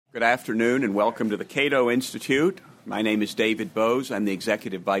Good afternoon and welcome to the Cato Institute. My name is David Bose. I'm the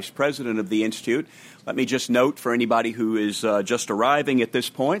Executive Vice President of the Institute. Let me just note for anybody who is just arriving at this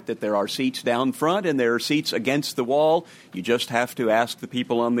point that there are seats down front and there are seats against the wall. You just have to ask the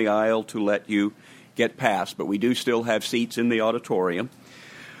people on the aisle to let you get past, but we do still have seats in the auditorium.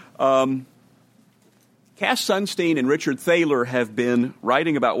 Cass Sunstein and Richard Thaler have been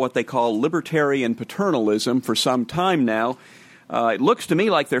writing about what they call libertarian paternalism for some time now. It looks to me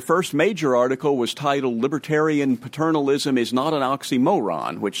like their first major article was titled Libertarian Paternalism is Not an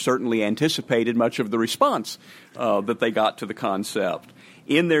Oxymoron, which certainly anticipated much of the response that they got to the concept.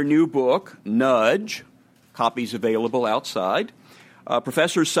 In their new book, Nudge, copies available outside,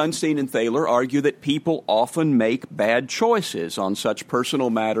 Professors Sunstein and Thaler argue that people often make bad choices on such personal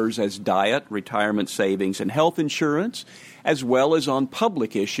matters as diet, retirement savings, and health insurance, as well as on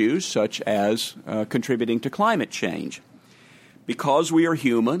public issues such as contributing to climate change. Because we are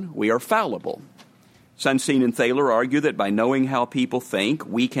human, we are fallible. Sunstein and Thaler argue that by knowing how people think,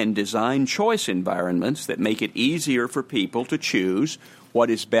 we can design choice environments that make it easier for people to choose what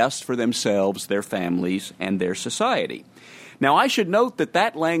is best for themselves, their families, and their society. Now, I should note that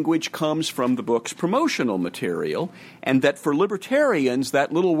that language comes from the book's promotional material, and that for libertarians,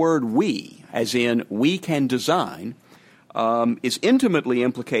 that little word we, as in we can design, is intimately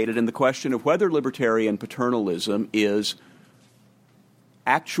implicated in the question of whether libertarian paternalism is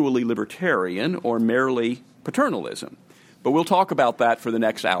actually libertarian or merely paternalism. But we'll talk about that for the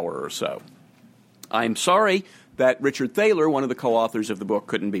next hour or so. I'm sorry that Richard Thaler, one of the co-authors of the book,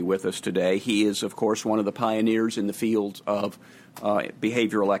 couldn't be with us today. He is, of course, one of the pioneers in the field of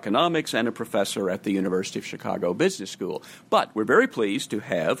behavioral economics and a professor at the University of Chicago Business School. But we're very pleased to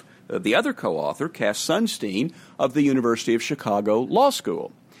have the other co-author, Cass Sunstein, of the University of Chicago Law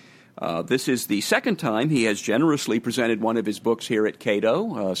School. This is the second time he has generously presented one of his books here at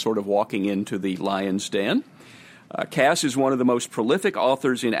Cato, sort of walking into the lion's den. Cass is one of the most prolific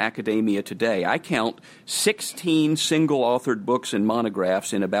authors in academia today. I count 16 single-authored books and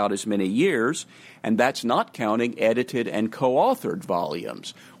monographs in about as many years, and that's not counting edited and co-authored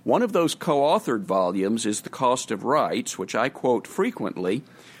volumes. One of those co-authored volumes is The Cost of Rights, which I quote frequently,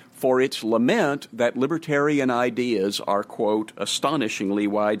 for its lament that libertarian ideas are, quote, astonishingly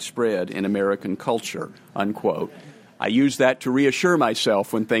widespread in American culture, unquote. I use that to reassure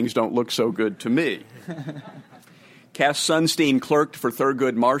myself when things don't look so good to me. Cass Sunstein clerked for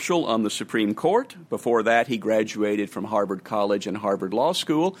Thurgood Marshall on the Supreme Court. Before that, he graduated from Harvard College and Harvard Law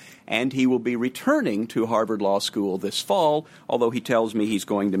School, and he will be returning to Harvard Law School this fall, although he tells me he's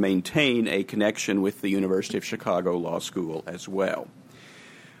going to maintain a connection with the University of Chicago Law School as well.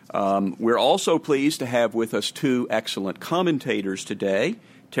 We're also pleased to have with us two excellent commentators today.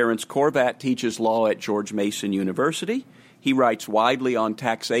 Terence Korvat teaches law at George Mason University. He writes widely on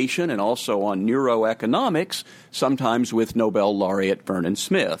taxation and also on neuroeconomics, sometimes with Nobel laureate Vernon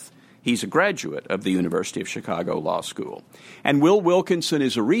Smith. He's a graduate of the University of Chicago Law School. And Will Wilkinson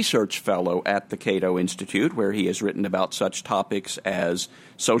is a research fellow at the Cato Institute, where he has written about such topics as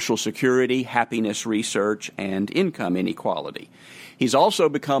Social Security, happiness research, and income inequality. He's also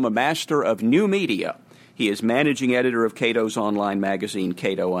become a master of new media. He is managing editor of Cato's online magazine,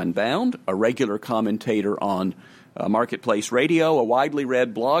 Cato Unbound, a regular commentator on Marketplace Radio, a widely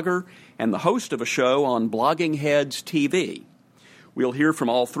read blogger, and the host of a show on Blogging Heads TV. We'll hear from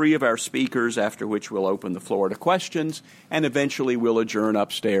all three of our speakers, after which we'll open the floor to questions, and eventually we'll adjourn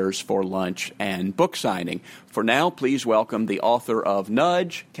upstairs for lunch and book signing. For now, please welcome the author of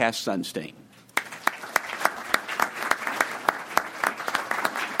Nudge, Cass Sunstein.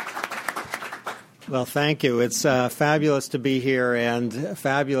 Well, thank you. It's fabulous to be here and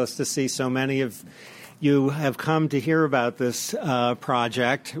fabulous to see so many of you have come to hear about this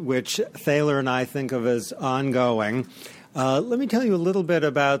project, which Thaler and I think of as ongoing. Let me tell you a little bit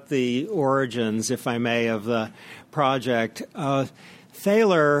about the origins, if I may, of the project.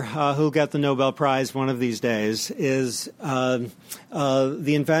 Thaler, who'll get the Nobel Prize one of these days, is the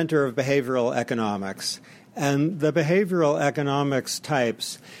inventor of behavioral economics. And the behavioral economics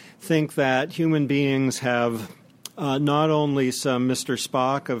types think that human beings have not only some Mr.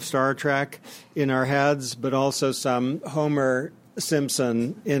 Spock of Star Trek in our heads, but also some Homer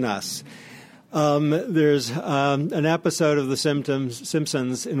Simpson in us. There's an episode of The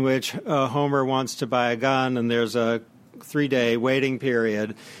Simpsons in which Homer wants to buy a gun, and there's a 3-day waiting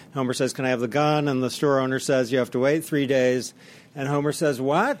period. Homer says, "Can I have the gun?" And the store owner says, "You have to wait 3 days." And Homer says,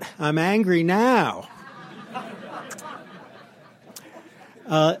 "What? I'm angry now."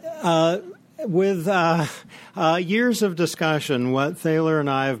 With years of discussion, what Thaler and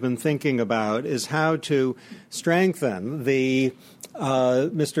I have been thinking about is how to strengthen the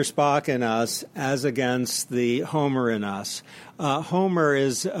Mr. Spock in us as against the Homer in us. Homer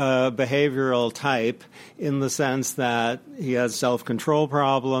is a behavioral type in the sense that he has self-control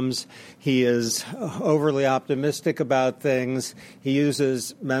problems. He is overly optimistic about things. He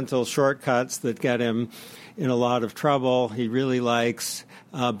uses mental shortcuts that get him in a lot of trouble. He really likes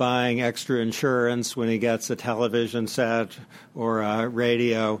buying extra insurance when he gets a television set or a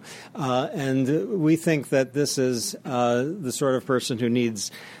radio. And we think that this is the sort of person who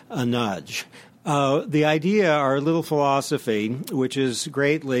needs a nudge. The idea, our little philosophy, which is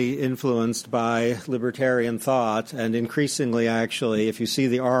greatly influenced by libertarian thought, and increasingly, actually, if you see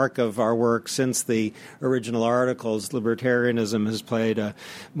the arc of our work since the original articles, libertarianism has played a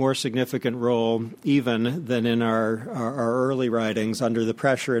more significant role even than in our early writings under the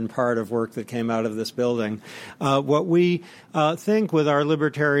pressure in part of work that came out of this building. What we think with our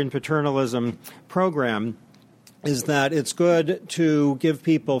libertarian paternalism program is that it's good to give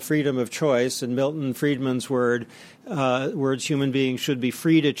people freedom of choice. In Milton Friedman's words, human beings should be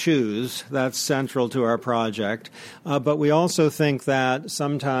free to choose. That's central to our project. But we also think that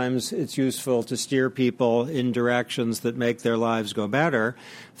sometimes it's useful to steer people in directions that make their lives go better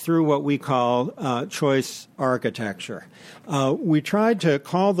through what we call choice architecture. We tried to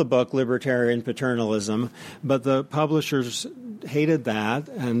call the book Libertarian Paternalism, but the publishers hated that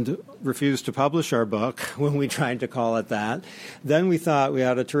and refused to publish our book when we tried to call it that. Then we thought we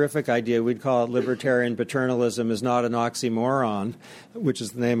had a terrific idea. We'd call it Libertarian Paternalism is Not an Oxymoron, which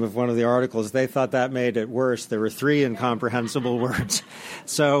is the name of one of the articles. They thought that made it worse. There were 3 incomprehensible words.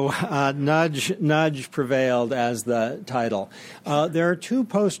 So nudge prevailed as the title. There are 2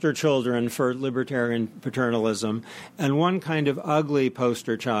 poster children for libertarian paternalism and one kind of ugly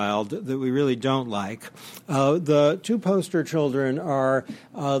poster child that we really don't like. The 2 poster children are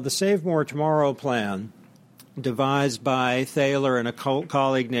the Save More Tomorrow plan, devised by Thaler and a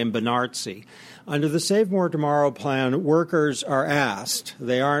colleague named Benartzi. Under the Save More Tomorrow plan, workers are asked,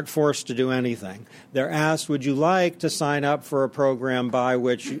 they aren't forced to do anything, they're asked, would you like to sign up for a program by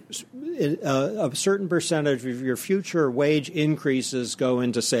which a certain percentage of your future wage increases go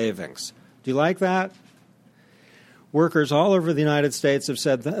into savings? Do you like that? Workers all over the United States have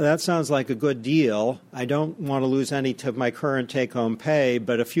said, that sounds like a good deal. I don't want to lose any of my current take-home pay,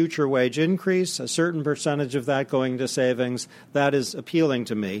 but a future wage increase, a certain percentage of that going to savings, that is appealing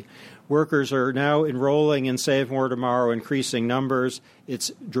to me. Workers are now enrolling in Save More Tomorrow, increasing numbers.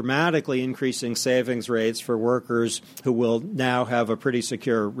 It's dramatically increasing savings rates for workers who will now have a pretty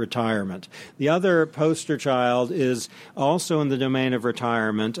secure retirement. The other poster child is also in the domain of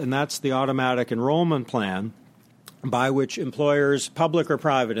retirement, and that's the automatic enrollment plan, by which employers, public or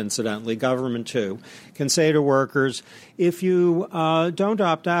private, incidentally, government too, can say to workers, if you don't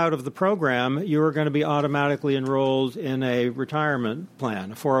opt out of the program, you are going to be automatically enrolled in a retirement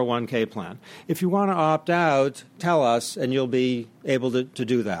plan, a 401k plan. If you want to opt out, tell us, and you'll be able to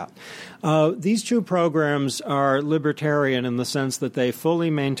do that. These 2 programs are libertarian in the sense that they fully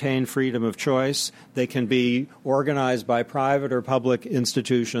maintain freedom of choice. They can be organized by private or public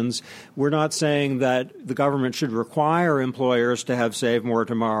institutions. We're not saying that the government should require employers to have Save More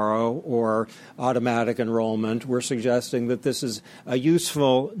Tomorrow or automatic enrollment. We're suggesting that this is a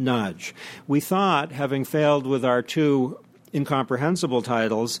useful nudge. We thought, having failed with our 2 incomprehensible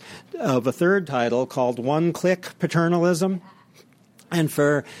titles, of a third title called One-Click Paternalism. And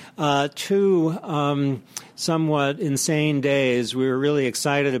for 2 somewhat insane days, we were really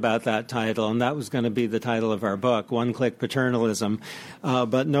excited about that title, and that was going to be the title of our book, One-Click Paternalism.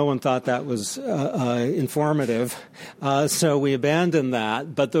 But no one thought that was informative, so we abandoned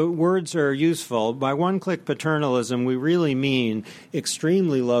that. But the words are useful. By one-click paternalism, we really mean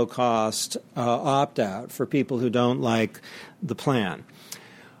extremely low-cost opt-out for people who don't like the plan.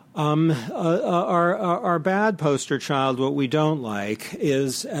 Our bad poster child, what we don't like,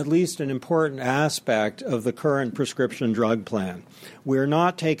 is at least an important aspect of the current prescription drug plan. We're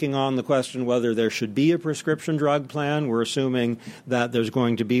not taking on the question whether there should be a prescription drug plan. We're assuming that there's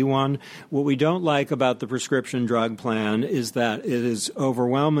going to be one. What we don't like about the prescription drug plan is that it is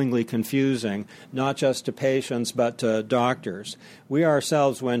overwhelmingly confusing, not just to patients but to doctors. We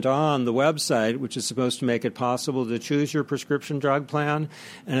ourselves went on the website, which is supposed to make it possible to choose your prescription drug plan,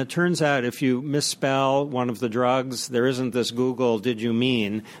 and it turns out if you misspell one of the drugs, there isn't this Google, did you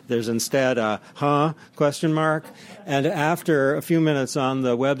mean? There's instead a, huh, question mark. And after a few minutes on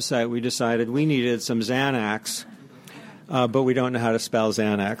the website, we decided we needed some Xanax. but we don't know how to spell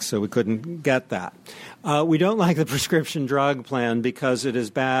Xanax, so we couldn't get that. We don't like the prescription drug plan because it is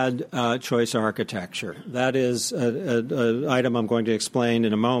bad choice architecture. That is an item I'm going to explain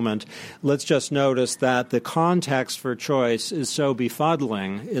in a moment. Let's just notice that the context for choice is so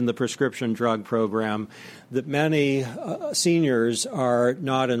befuddling in the prescription drug program that many seniors are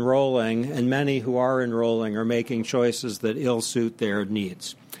not enrolling, and many who are enrolling are making choices that ill-suit their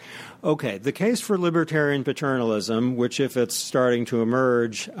needs. Okay, the case for libertarian paternalism, which if it's starting to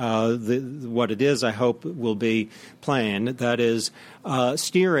emerge, what it is, I hope, will be plain. That is,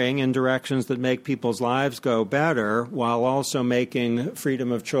 steering in directions that make people's lives go better while also making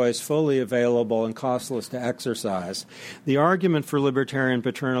freedom of choice fully available and costless to exercise. The argument for libertarian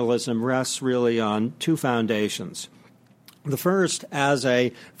paternalism rests really on two foundations. The first, as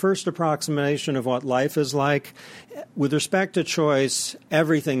a first approximation of what life is like, with respect to choice,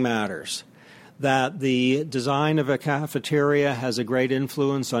 everything matters. That the design of a cafeteria has a great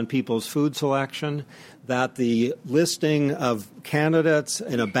influence on people's food selection, that the listing of candidates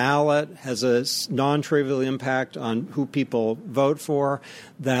in a ballot has a non-trivial impact on who people vote for,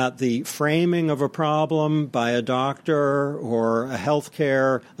 that the framing of a problem by a doctor or a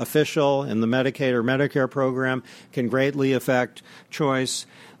healthcare official in the Medicaid or Medicare program can greatly affect choice,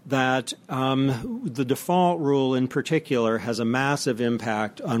 that the default rule in particular has a massive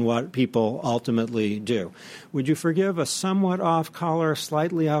impact on what people ultimately do. Would you forgive a somewhat off-color,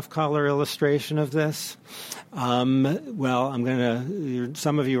 slightly off-color illustration of this? Well,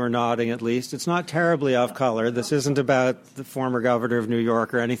 some of you are nodding at least. It's not terribly off-color. This isn't about the former governor of New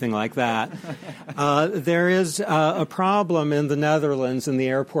York or anything like that. There is a problem in the Netherlands in the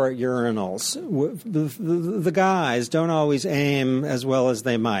airport urinals. The guys don't always aim as well as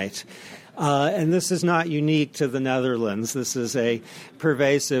they might. And this is not unique to the Netherlands. This is a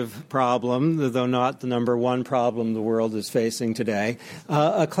pervasive problem, though not the number one problem the world is facing today.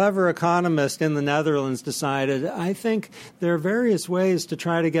 A clever economist in the Netherlands decided, I think there are various ways to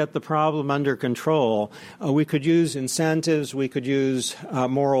try to get the problem under control. We could use incentives. We could use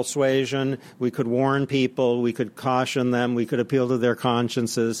moral suasion. We could warn people. We could caution them. We could appeal to their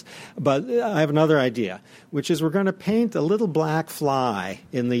consciences. But I have another idea, which is we're going to paint a little black fly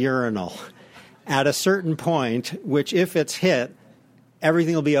in the urinal at a certain point, which if it's hit,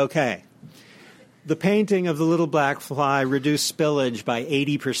 everything will be okay. The painting of the little black fly reduced spillage by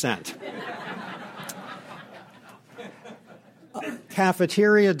 80%.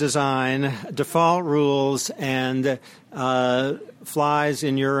 Cafeteria design, default rules, and flies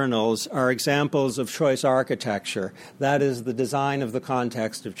in urinals are examples of choice architecture. That is the design of the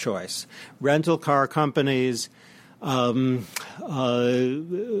context of choice. Rental car companies, the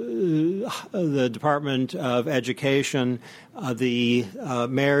Department of Education, the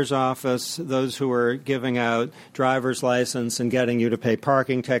mayor's office, those who are giving out driver's license and getting you to pay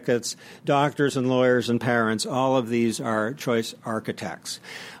parking tickets, doctors and lawyers and parents, all of these are choice architects.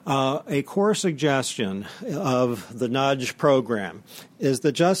 A core suggestion of the Nudge program is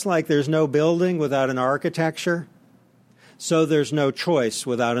that just like there's no building without an architecture, so there's no choice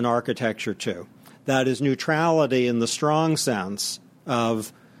without an architecture too. That is neutrality in the strong sense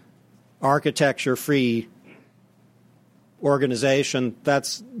of architecture-free organization.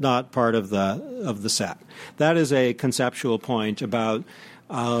 That's not part of the set. That is a conceptual point about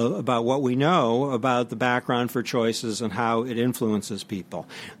what we know about the background for choices and how it influences people.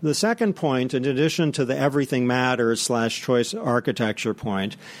 The second point, in addition to the everything matters / choice architecture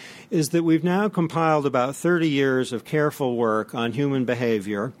point, is that we've now compiled about 30 years of careful work on human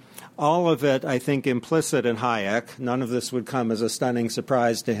behavior. All of it, I think, implicit in Hayek. None of this would come as a stunning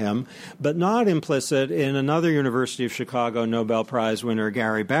surprise to him, but not implicit in another University of Chicago Nobel Prize winner,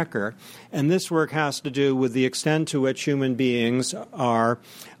 Gary Becker. And this work has to do with the extent to which human beings are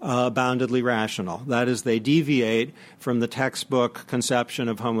boundedly rational. That is, they deviate from the textbook conception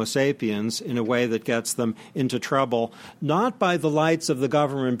of Homo sapiens in a way that gets them into trouble, not by the lights of the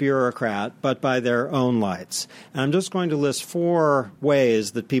government bureaucrat, but by their own lights. And I'm just going to list 4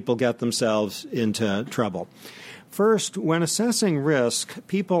 ways that people get themselves into trouble. First, when assessing risk,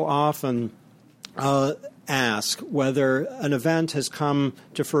 people often ask whether an event has come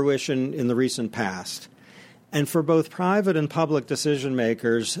to fruition in the recent past. And for both private and public decision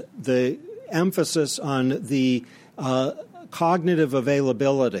makers, the emphasis on the cognitive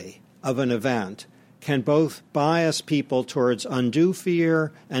availability of an event can both bias people towards undue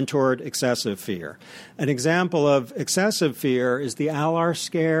fear and toward excessive fear. An example of excessive fear is the Alar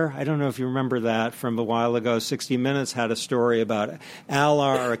scare. I don't know if you remember that from a while ago. 60 Minutes had a story about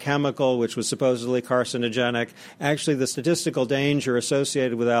Alar, a chemical which was supposedly carcinogenic. Actually, the statistical danger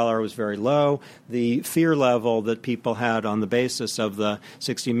associated with Alar was very low. The fear level that people had on the basis of the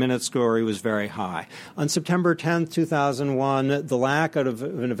 60 Minutes story was very high. On September 10, 2001, the lack of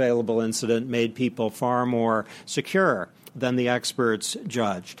an available incident made people far more secure than the experts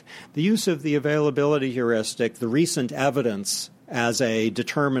judged. The use of the availability heuristic, the recent evidence as a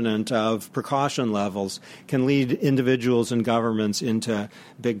determinant of precaution levels, can lead individuals and governments into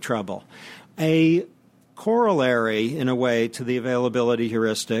big trouble. A corollary, in a way, to the availability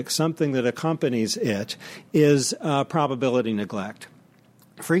heuristic, something that accompanies it, is probability neglect.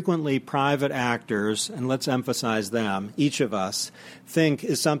 Frequently, private actors, and let's emphasize them, each of us, think,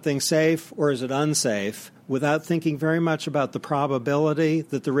 is something safe or is it unsafe, without thinking very much about the probability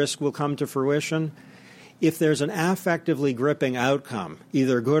that the risk will come to fruition. If there's an affectively gripping outcome,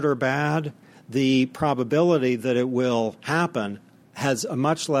 either good or bad, the probability that it will happen has a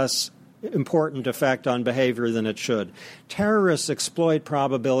much less important effect on behavior than it should. Terrorists exploit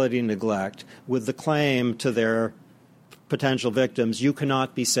probability neglect with the claim to their potential victims, you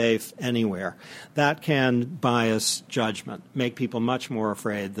cannot be safe anywhere. That can bias judgment, make people much more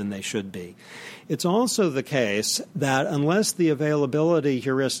afraid than they should be. It's also the case that unless the availability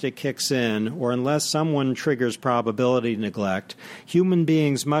heuristic kicks in, or unless someone triggers probability neglect, human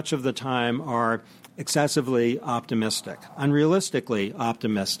beings much of the time are excessively optimistic, unrealistically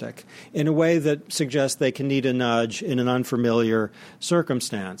optimistic, in a way that suggests they can need a nudge in an unfamiliar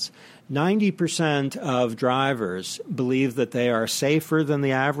circumstance. 90% of drivers believe that they are safer than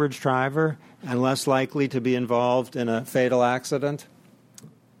the average driver and less likely to be involved in a fatal accident.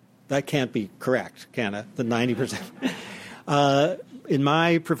 That can't be correct, can it? The 90%. In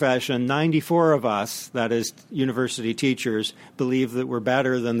my profession, 94 of us, that is university teachers, believe that we're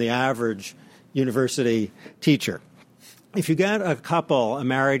better than the average university teacher. If you get a couple, a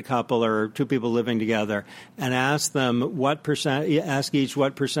married couple or two people living together, and ask them ask each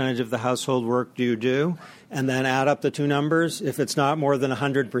what percentage of the household work do you do, and then add up the two numbers, if it's not more than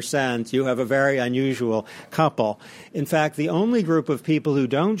 100%, you have a very unusual couple. In fact, the only group of people who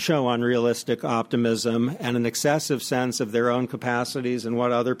don't show unrealistic optimism and an excessive sense of their own capacities and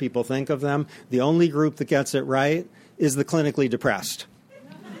what other people think of them, the only group that gets it right is the clinically depressed.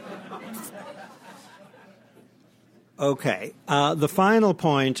 Okay. The final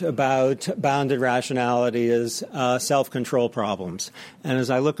point about bounded rationality is self-control problems. And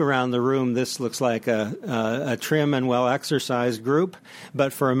as I look around the room, this looks like a trim and well-exercised group.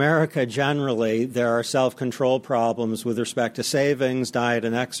 But for America generally, there are self-control problems with respect to savings, diet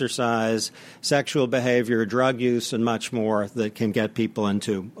and exercise, sexual behavior, drug use, and much more that can get people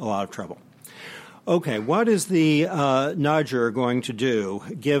into a lot of trouble. Okay, what is the nudger going to do,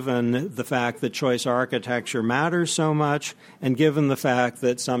 given the fact that choice architecture matters so much, and given the fact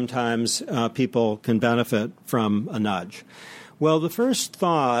that sometimes people can benefit from a nudge? Well, the first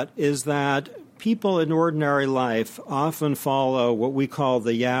thought is that people in ordinary life often follow what we call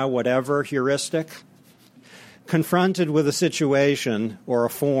the yeah, whatever heuristic. Confronted with a situation or a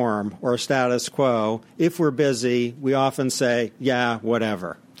form or a status quo, if we're busy, we often say, yeah,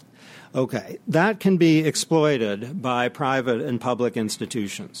 whatever. Okay, that can be exploited by private and public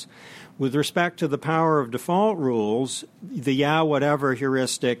institutions. With respect to the power of default rules, the yeah, whatever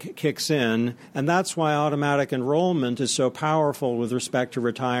heuristic kicks in, and that's why automatic enrollment is so powerful with respect to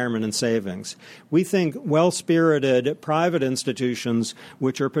retirement and savings. We think well-spirited private institutions,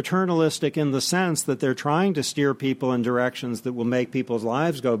 which are paternalistic in the sense that they're trying to steer people in directions that will make people's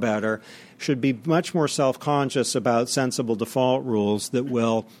lives go better, should be much more self-conscious about sensible default rules that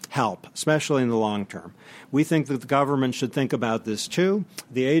will help, especially in the long term. We think that the government should think about this too.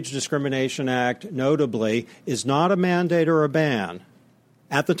 The Age Discrimination Act, notably, is not a mandate or a ban.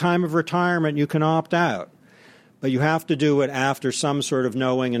 At the time of retirement, you can opt out, but you have to do it after some sort of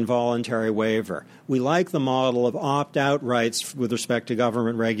knowing and voluntary waiver. We like the model of opt-out rights with respect to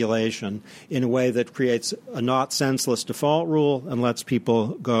government regulation in a way that creates a not senseless default rule and lets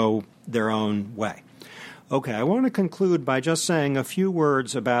people go their own way. Okay, I want to conclude by just saying a few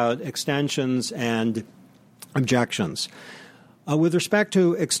words about extensions and objections. With respect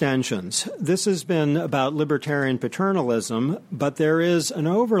to extensions, this has been about libertarian paternalism, but there is an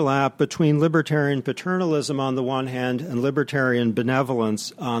overlap between libertarian paternalism on the one hand and libertarian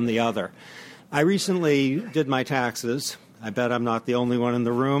benevolence on the other. I recently did my taxes. I bet I'm not the only one in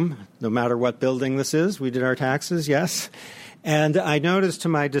the room, no matter what building this is. We did our taxes, yes. And I noticed to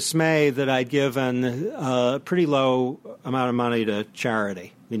my dismay that I'd given a pretty low amount of money to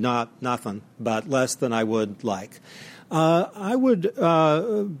charity. I mean, not nothing, but less than I would like. I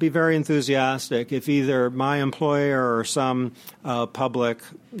would be very enthusiastic if either my employer or some public,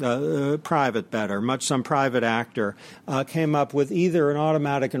 private better, some private actor came up with either an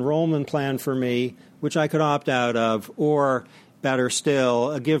automatic enrollment plan for me, which I could opt out of, or better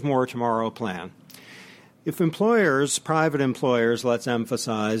still, a Give More Tomorrow plan. If employers, private employers, let's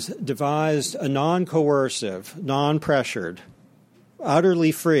emphasize, devised a non-coercive, non-pressured,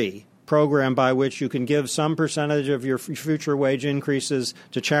 utterly free program by which you can give some percentage of your future wage increases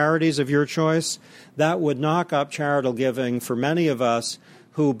to charities of your choice, that would knock up charitable giving for many of us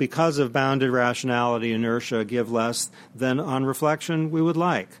who, because of bounded rationality inertia, give less than, on reflection, we would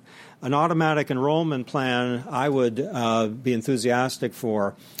like. An automatic enrollment plan I would be enthusiastic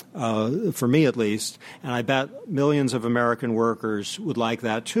for me at least, and I bet millions of American workers would like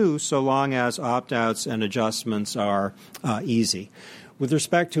that too, so long as opt-outs and adjustments are easy. With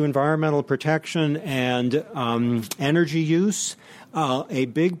respect to environmental protection and energy use, a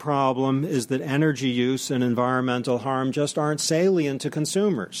big problem is that energy use and environmental harm just aren't salient to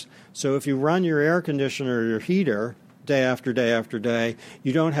consumers. So if you run your air conditioner or your heater day after day after day,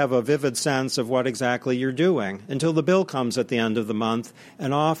 you don't have a vivid sense of what exactly you're doing until the bill comes at the end of the month,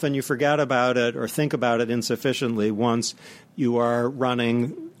 and often you forget about it or think about it insufficiently once you are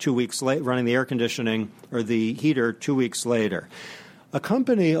running 2 weeks late, running the air conditioning or the heater 2 weeks later. A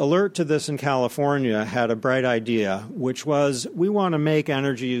company alert to this in California had a bright idea, which was we want to make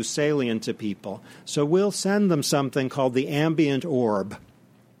energy use salient to people, so we'll send them something called the ambient orb.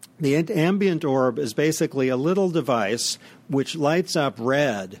 The ambient orb is basically a little device which lights up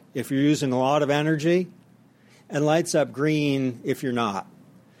red if you're using a lot of energy and lights up green if you're not.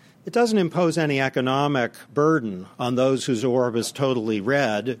 It doesn't impose any economic burden on those whose orb is totally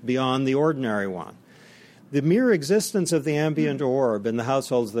red beyond the ordinary one. The mere existence of the ambient orb in the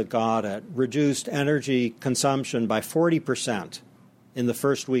households that got it reduced energy consumption by 40% in the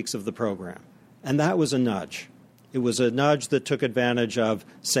first weeks of the program. And that was a nudge. It was a nudge that took advantage of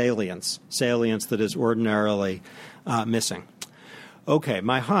salience that is ordinarily missing. Okay,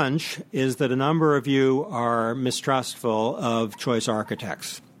 my hunch is that a number of you are mistrustful of choice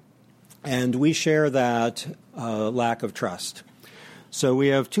architects. And we share that lack of trust. So we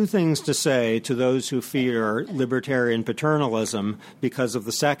have two things to say to those who fear libertarian paternalism because of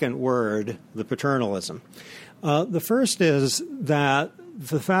the second word, the paternalism. The first is that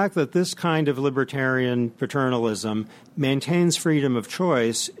the fact that this kind of libertarian paternalism maintains freedom of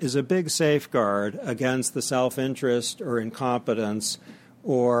choice is a big safeguard against the self-interest or incompetence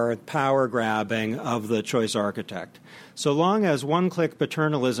or power grabbing of the choice architect. So long as one-click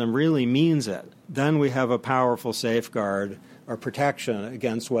paternalism really means it, then we have a powerful safeguard or protection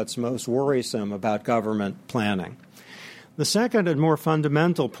against what's most worrisome about government planning. The second and more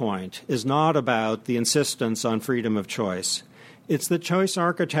fundamental point is not about the insistence on freedom of choice. It's that choice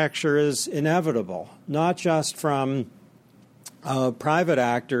architecture is inevitable, not just from private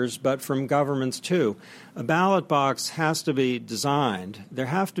actors, but from governments too. A ballot box has to be designed. There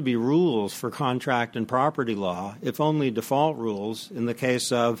have to be rules for contract and property law, if only default rules in the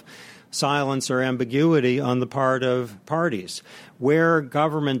case of silence or ambiguity on the part of parties. Where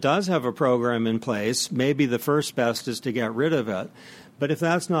government does have a program in place, maybe the first best is to get rid of it. But if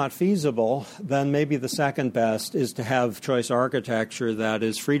that's not feasible, then maybe the second best is to have choice architecture that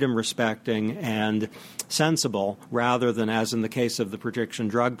is freedom-respecting and sensible, rather than, as in the case of the prescription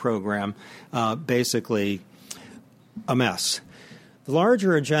drug program, basically a mess. The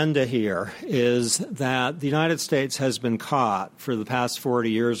larger agenda here is that the United States has been caught for the past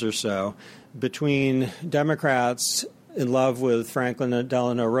 40 years or so between Democrats in love with Franklin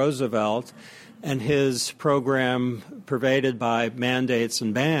Delano Roosevelt and his program pervaded by mandates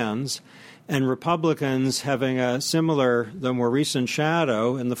and bans, and Republicans having a similar, though more recent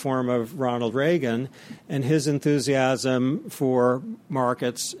shadow in the form of Ronald Reagan and his enthusiasm for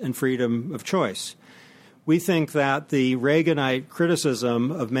markets and freedom of choice. We think that the Reaganite criticism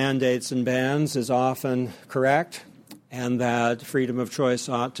of mandates and bans is often correct and that freedom of choice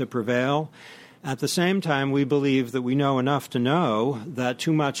ought to prevail. At the same time, we believe that we know enough to know that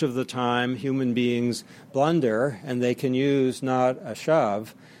too much of the time human beings blunder and they can use not a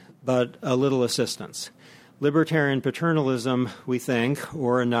shove, but a little assistance. Libertarian paternalism, we think,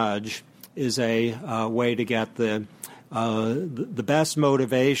 or a nudge, is a way to get the best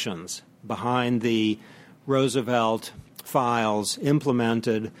motivations behind the Roosevelt files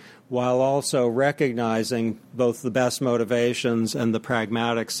implemented, while also recognizing both the best motivations and the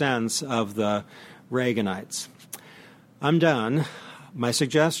pragmatic sense of the Reaganites. I'm done. My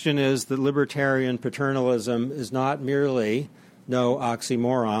suggestion is that libertarian paternalism is not merely no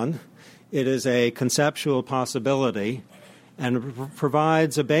oxymoron. It is a conceptual possibility and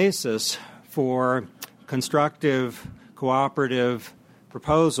provides a basis for constructive, cooperative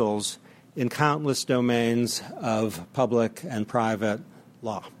proposals in countless domains of public and private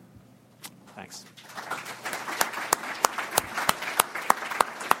law. Thanks.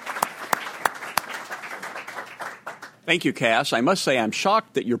 Thank you, Cass. I must say I'm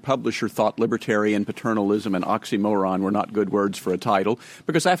shocked that your publisher thought libertarian paternalism and oxymoron were not good words for a title,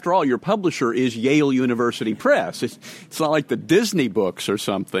 because after all, your publisher is Yale University Press. It's not like the Disney books or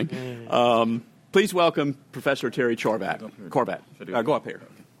something. Please welcome Professor Terry Corbat. Go up here.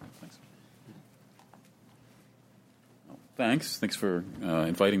 Thanks for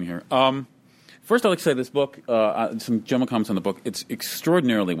inviting me here. First, I'd like to say this book, some general comments on the book. It's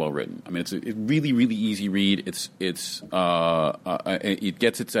extraordinarily well written. I mean, it's a really, really easy read. It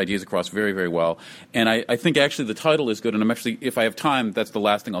gets its ideas across very, very well. And I think actually the title is good. And I'm actually, if I have time, that's the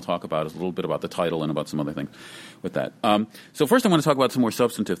last thing I'll talk about is a little bit about the title and about some other things with that. So first, I want to talk about some more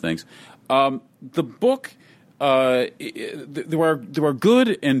substantive things. The book. There are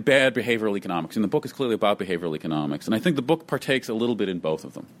good and bad behavioral economics, and the book is clearly about behavioral economics, and I think the book partakes a little bit in both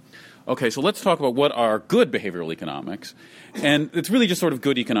of them. Okay, so let's talk about what are good behavioral economics, and it's really just sort of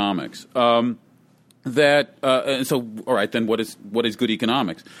good economics. All right, then what is good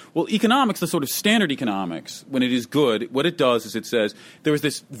economics? Well, economics, the sort of standard economics, when it is good, what it does is it says there is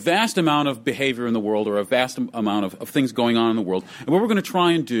this vast amount of behavior in the world, or a vast amount of things going on in the world, and what we're going to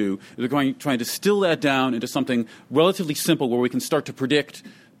try and do is we're going to try and distill that down into something relatively simple where we can start to predict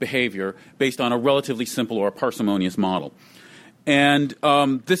behavior based on a relatively simple or a parsimonious model. And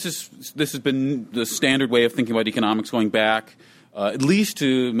this has been the standard way of thinking about economics going back at least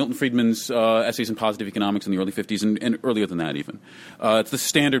to Milton Friedman's essays in positive economics in the early 50s and earlier than that even. It's the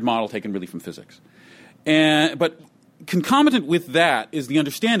standard model taken really from physics. But concomitant with that is the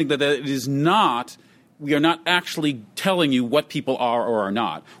understanding that we are not actually telling you what people are or are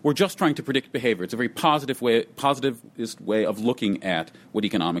not. We're just trying to predict behavior. It's a very positivist way of looking at what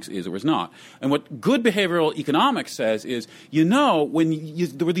economics is or is not. And what good behavioral economics says is,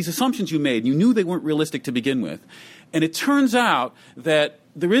 when there were these assumptions you made, you knew they weren't realistic to begin with. And it turns out that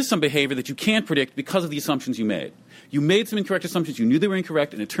there is some behavior that you can't predict because of the assumptions you made. You made some incorrect assumptions, you knew they were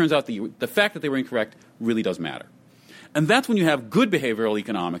incorrect, and it turns out that the fact that they were incorrect really does matter. And that's when you have good behavioral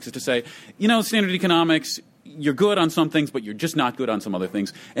economics, is to say, standard economics, you're good on some things, but you're just not good on some other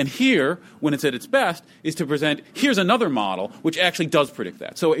things. And here, when it's at its best, is to present, here's another model which actually does predict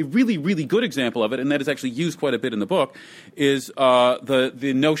that. So a really, really good example of it, and that is actually used quite a bit in the book, is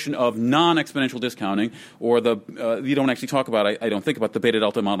the notion of non-exponential discounting, or you don't actually talk about, I don't think about the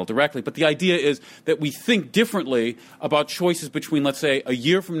beta-delta model directly, but the idea is that we think differently about choices between, let's say, a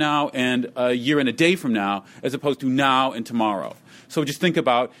year from now and a year and a day from now, as opposed to now and tomorrow. So just think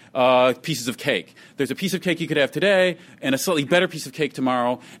about pieces of cake. There's a piece of cake you could have today and a slightly better piece of cake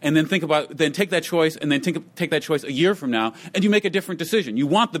tomorrow, and then take that choice and then take that choice a year from now, and you make a different decision. You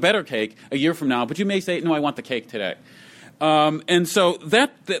want the better cake a year from now, but you may say, no, I want the cake today. And so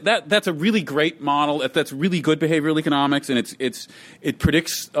that's a really great model. That's really good behavioral economics, and it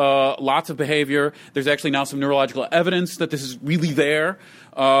predicts lots of behavior. There's actually now some neurological evidence that this is really there,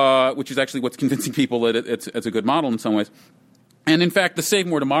 which is actually what's convincing people that it's a good model in some ways. And in fact, the Save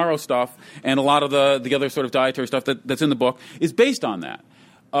More Tomorrow stuff and a lot of the other sort of dietary stuff that's in the book is based on that.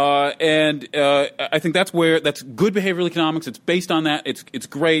 I think that's good behavioral economics. It's based on that. It's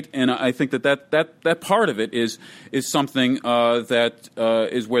great, and I think that part of it is something that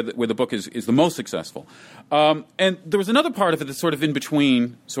is where the book is the most successful. And there was another part of it that's sort of in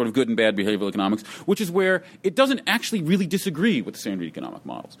between sort of good and bad behavioral economics, which is where it doesn't actually really disagree with the standard economic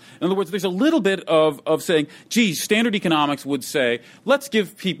models. In other words, there's a little bit of saying, geez, standard economics would say, let's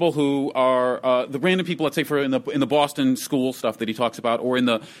give people who are the random people, let's say in the Boston school stuff that he talks about, or in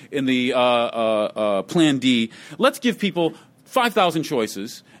the Plan D, let's give people 5,000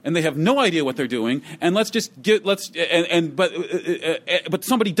 choices, and they have no idea what they're doing. And but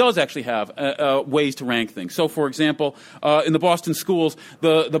somebody does actually have ways to rank things. So, for example, in the Boston schools,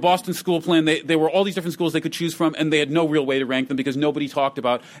 the Boston school plan, there were all these different schools they could choose from, and they had no real way to rank them because nobody talked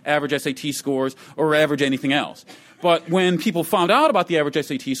about average SAT scores or average anything else. But when people found out about the average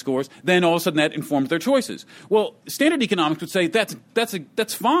SAT scores, then all of a sudden that informed their choices. Well, standard economics would say that's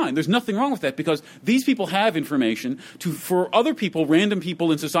fine. There's nothing wrong with that because these people have information for other people, random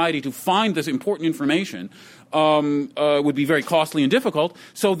people in society, to find this important information. would be very costly and difficult,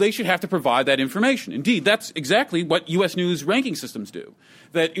 so they should have to provide that information. Indeed, that's exactly what U.S. News ranking systems do.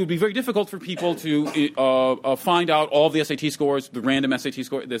 That it would be very difficult for people to find out all the SAT scores, the random SAT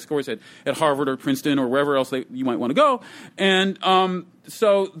score, the scores at Harvard or Princeton or wherever else you might want to go. And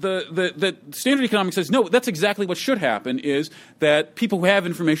so the Standard Economics says, no, that's exactly what should happen, is that people who have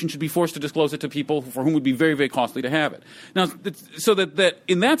information should be forced to disclose it to people for whom it would be very, very costly to have it. Now, so that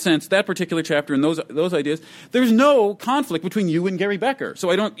in that sense, that particular chapter and those ideas, there's no conflict between you and Gary Becker. So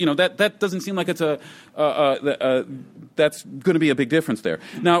I don't, that doesn't seem like it's that's going to be a big difference there.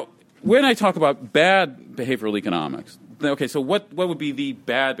 Now, when I talk about bad behavioral economics, okay, so what would be the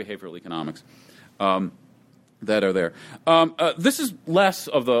bad behavioral economics that are there? This is less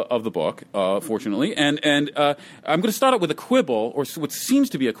of the book, fortunately, and I'm going to start out with a quibble, or what seems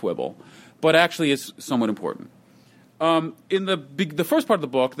to be a quibble, but actually is somewhat important. In the first part of the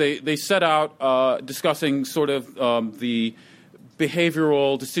book, they set out discussing sort of the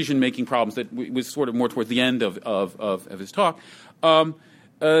behavioral decision-making problems that was sort of more towards the end of his talk,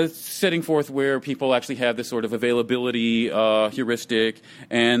 setting forth where people actually have this sort of availability heuristic,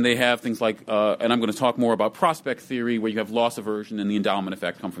 and they have things like, and I'm going to talk more about prospect theory, where you have loss aversion and the endowment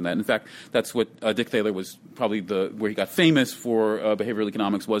effect come from that. In fact, that's what Dick Thaler was probably where he got famous for behavioral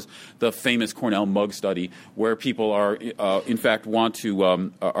economics, was the famous Cornell mug study, where people are, in fact, want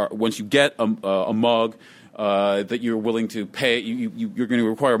to, once you get a mug, that you're willing to pay, you're going to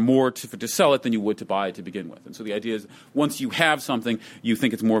require more to sell it than you would to buy it to begin with. And so the idea is, once you have something, you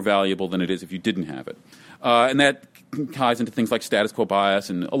think it's more valuable than it is if you didn't have it. And that ties into things like status quo bias,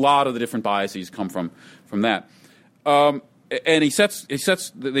 and a lot of the different biases come from that. And they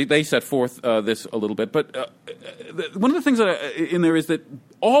set forth this a little bit. But one of the things that in there is that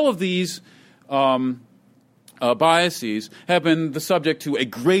all of these biases have been the subject to a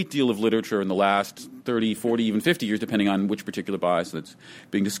great deal of literature in the last 30, 40, even 50 years, depending on which particular bias that's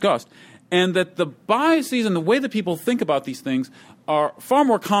being discussed. And that the biases and the way that people think about these things are far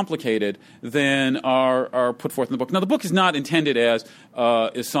more complicated than are put forth in the book. Now, the book is not intended as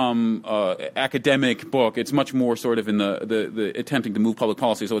some academic book. It's much more sort of in the attempting to move public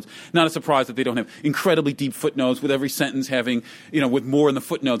policy. So it's not a surprise that they don't have incredibly deep footnotes, with every sentence having, with more in the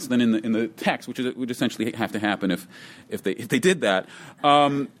footnotes than in the text, which would essentially have to happen if they did that.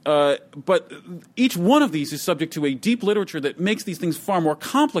 But each one of these is subject to a deep literature that makes these things far more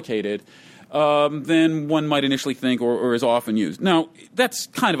complicated than one might initially think, or is often used. Now, that's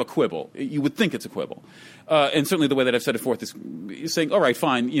kind of a quibble. You would think it's a quibble. And certainly the way that I've set it forth is saying, all right,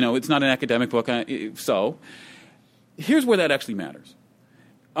 fine, it's not an academic book, so. Here's where that actually matters.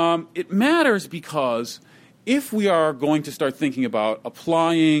 It matters because if we are going to start thinking about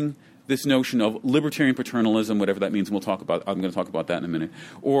applying this notion of libertarian paternalism, whatever that means, and I'm going to talk about that in a minute,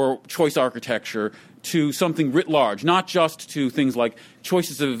 or choice architecture, to something writ large, not just to things like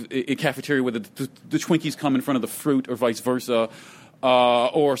choices of a cafeteria where the Twinkies come in front of the fruit, or vice versa,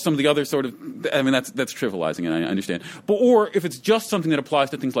 or some of the other sort of, that's trivializing it, I understand. Or if it's just something that applies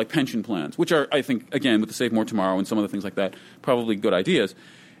to things like pension plans, which are, I think, again, with the Save More Tomorrow and some other things like that, probably good ideas.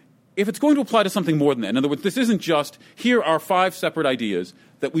 If it's going to apply to something more than that, in other words, this isn't just, here are 5 separate ideas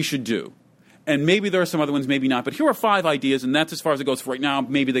that we should do. And maybe there are some other ones, maybe not. But here are 5 ideas, and that's as far as it goes for right now.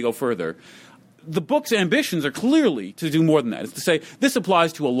 Maybe they go further. The book's ambitions are clearly to do more than that. It's to say, this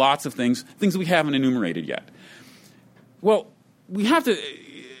applies to lots of things that we haven't enumerated yet. Well, we have to...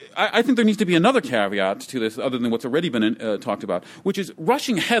 I think there needs to be another caveat to this, other than what's already been talked about, which is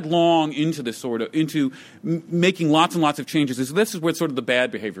rushing headlong into this into making lots and lots of changes. This is where sort of the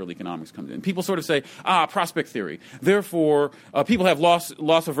bad behavioral economics comes in. People sort of say, prospect theory. Therefore, people have loss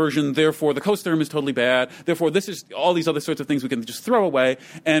aversion. Therefore, the Coase theorem is totally bad. Therefore, this is all these other sorts of things we can just throw away,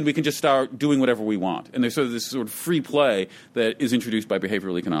 and we can just start doing whatever we want. And there's sort of this sort of free play that is introduced by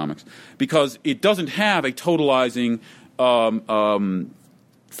behavioral economics, because it doesn't have a totalizing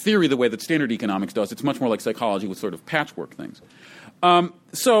theory the way that standard economics does. It's much more like psychology with sort of patchwork things.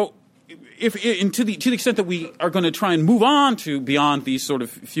 So to the extent that we are going to try and move on to beyond these sort of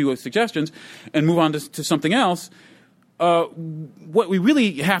few suggestions and move on to something else, what we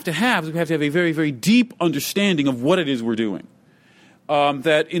really have to have is we have to have a very, very deep understanding of what it is we're doing.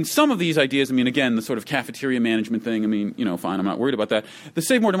 That in some of these ideas, again, the sort of cafeteria management thing, fine, I'm not worried about that. The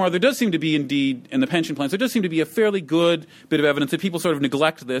Save More Tomorrow, there does seem to be indeed, and the pension plans, there does seem to be a fairly good bit of evidence that people sort of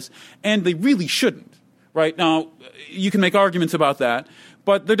neglect this, and they really shouldn't, right? Now, you can make arguments about that,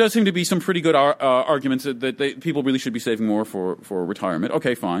 but there does seem to be some pretty good arguments that people really should be saving more for retirement.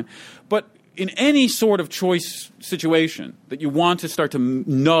 Okay, fine. But in any sort of choice situation that you want to start to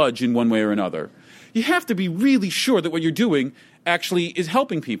nudge in one way or another, you have to be really sure that what you're doing actually is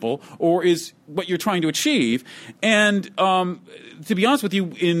helping people or is what you're trying to achieve. And to be honest with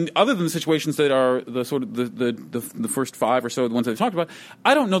you, other than the situations that are the sort of the first five or so, the ones that I talked about,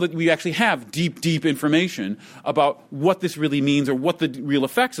 I don't know that we actually have deep information about what this really means or what the real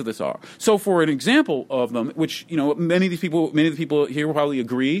effects of this are. So for an example of them, which many of the people here will probably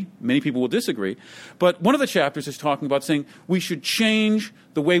agree, many people will disagree, but one of the chapters is talking about saying we should change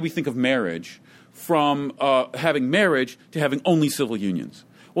the way we think of marriage from having marriage to having only civil unions.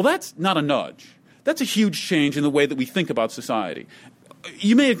 Well, that's not a nudge. That's a huge change in the way that we think about society.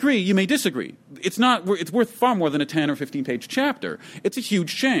 You may agree, you may disagree. It's worth far more than a 10 or 15-page chapter. It's a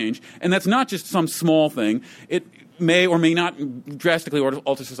huge change, and that's not just some small thing. It may or may not drastically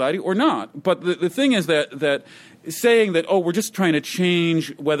alter society or not. But the thing is that saying that, we're just trying to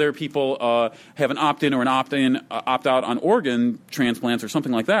change whether people have an opt-in or an opt-out on organ transplants or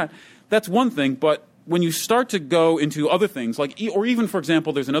something like that, that's one thing. But when you start to go into other things, or even, for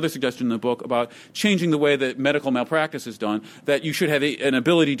example, there's another suggestion in the book about changing the way that medical malpractice is done, that you should have an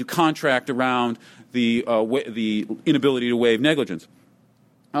ability to contract around the inability to waive negligence.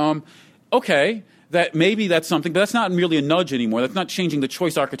 Okay, that maybe that's something, but that's not merely a nudge anymore. That's not changing the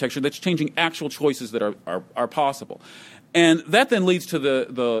choice architecture. That's changing actual choices that are possible. And that then leads to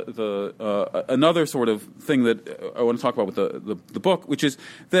the another sort of thing that I want to talk about with the book, which is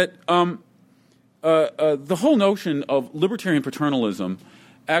that the whole notion of libertarian paternalism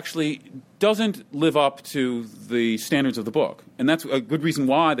actually doesn't live up to the standards of the book. And that's a good reason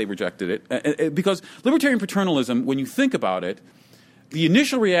why they rejected it. Because libertarian paternalism, when you think about it, the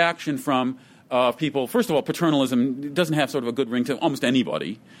initial reaction from people, first of all, paternalism doesn't have sort of a good ring to almost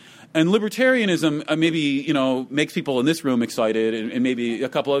anybody. And libertarianism maybe, makes people in this room excited and maybe a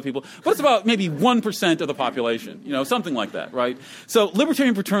couple other people. But it's about maybe 1% of the population, something like that, right? So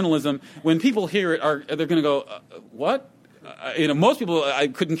libertarian paternalism, when people hear it, they're going to go, what? Most people, I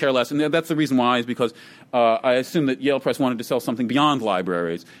couldn't care less. And that's the reason why, is because I assume that Yale Press wanted to sell something beyond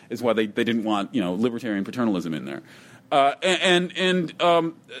libraries, is why they didn't want, libertarian paternalism in there.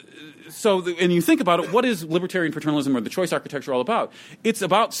 So when you think about it, what is libertarian paternalism or the choice architecture all about? It's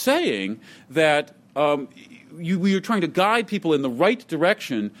about saying that we are trying to guide people in the right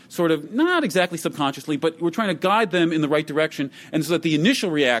direction, sort of not exactly subconsciously, but we're trying to guide them in the right direction, and so that the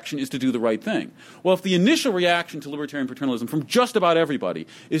initial reaction is to do the right thing. Well, if the initial reaction to libertarian paternalism from just about everybody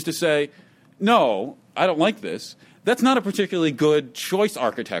is to say, no, I don't like this, that's not a particularly good choice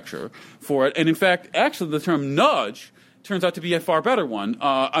architecture for it. And in fact, actually the term nudge turns out to be a far better one.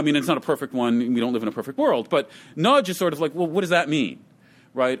 It's not a perfect one. We don't live in a perfect world. But nudge is sort of like, well, what does that mean?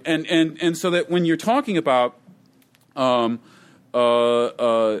 Right? And so that when you're talking about this,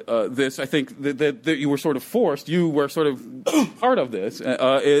 I think that you were sort of forced, you were sort of part of this,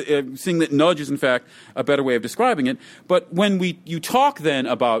 seeing that nudge is in fact a better way of describing it. But when you talk then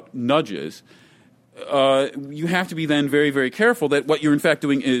about nudges, you have to be then very, very careful that what you're in fact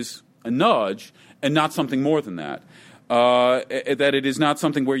doing is a nudge and not something more than that. That it is not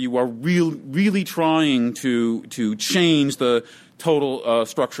something where you are really trying to change the total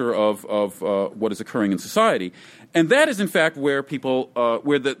structure of what is occurring in society. And that is, in fact, where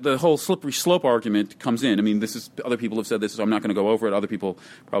where the whole slippery slope argument comes in. Other people have said this, so I'm not going to go over it. Other people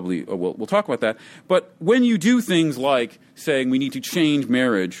probably will talk about that. But when you do things like saying we need to change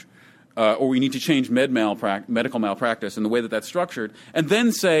marriage, or we need to change medical malpractice and the way that that's structured, and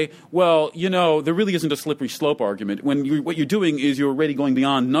then say, well, there really isn't a slippery slope argument. When what you're doing is you're already going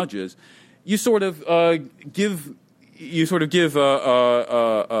beyond nudges. You sort of give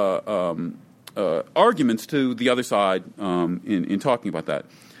arguments to the other side in talking about that.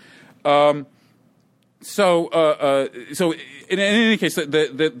 So in any case,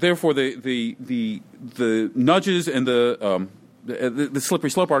 therefore the nudges and the slippery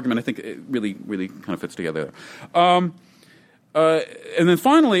slope argument, I think, it really kind of fits together. And then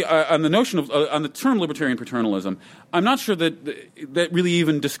finally, on the notion of on the term libertarian paternalism, I'm not sure that really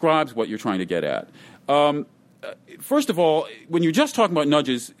even describes what you're trying to get at. First of all, when you're just talking about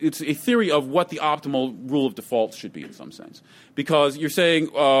nudges, it's a theory of what the optimal rule of default should be in some sense. Because you're saying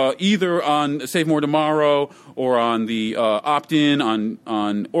either on Save More Tomorrow or on the opt-in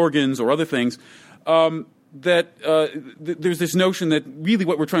on organs or other things, that there's this notion that really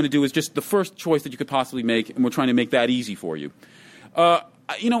what we're trying to do is just the first choice that you could possibly make, and we're trying to make that easy for you.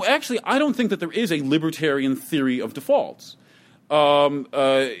 Actually, I don't think that there is a libertarian theory of defaults.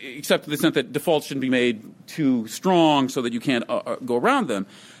 Except to the extent that defaults shouldn't be made too strong so that you can't go around them.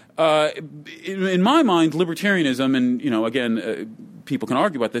 In my mind, libertarianism, and again, people can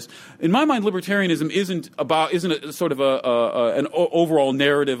argue about this. In my mind, libertarianism isn't a sort of an overall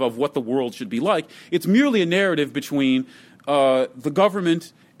narrative of what the world should be like. It's merely a narrative between the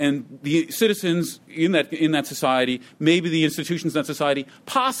government and the citizens in that society, maybe the institutions in that society,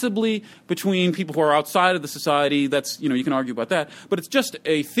 possibly between people who are outside of the society. That's, you can argue about that, but it's just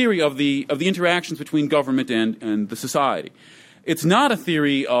a theory of the interactions between government and the society. It's not a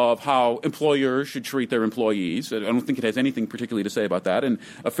theory of how employers should treat their employees. I don't think it has anything particularly to say about that, and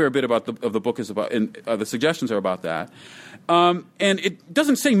a fair bit of the book is about, and the suggestions are about that. And it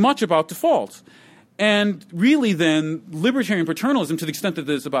doesn't say much about defaults. And really, then, libertarian paternalism, to the extent that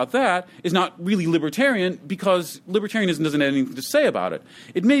it's about that, is not really libertarian, because libertarianism doesn't have anything to say about it.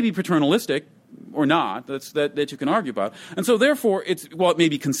 It may be paternalistic or not, that you can argue about. And so, therefore, it may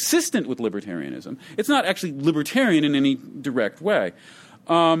be consistent with libertarianism, it's not actually libertarian in any direct way.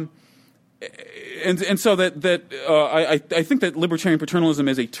 And so I think that libertarian paternalism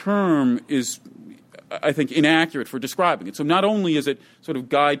as a term is, I think, inaccurate for describing it. So not only is it sort of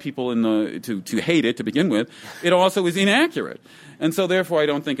guide people to hate it to begin with, it also is inaccurate. And so therefore I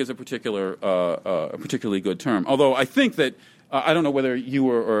don't think it's a particularly good term. Although I think that, I don't know whether you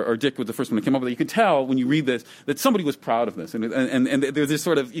or Dick was the first one to come up with it, you can tell when you read this that somebody was proud of this. And there's this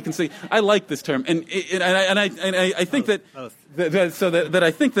sort of, you can say, I like this term. And I think that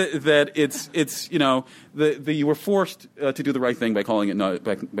I think that it's you were forced to do the right thing by calling it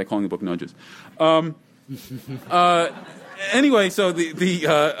by calling the book Nudges. Anyway, so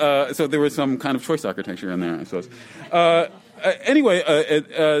so there was some kind of choice architecture in there, I suppose.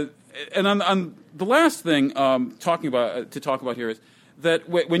 And on the last thing to talk about here is that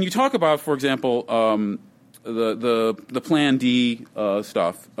when you talk about, for example, the Plan D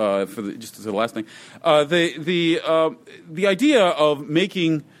stuff, just as the last thing, the idea of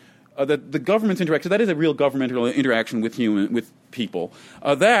making that the government's interaction, that is a real governmental interaction with people,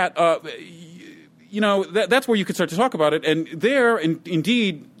 that's where you could start to talk about it, and there,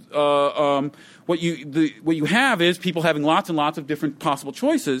 indeed. What you have is people having lots and lots of different possible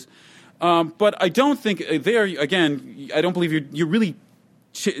choices, but I don't think I don't believe you're really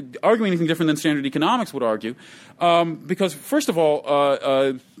arguing anything different than standard economics would argue, because first of all,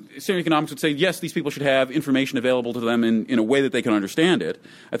 standard economics would say yes, these people should have information available to them in a way that they can understand it.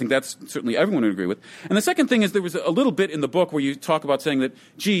 I think that's certainly everyone would agree with. And the second thing is there was a little bit in the book where you talk about saying that,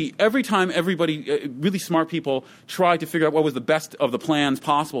 every time everybody, really smart people, tried to figure out what was the best of the plans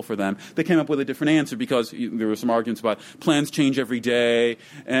possible for them, they came up with a different answer because there were some arguments about plans change every day,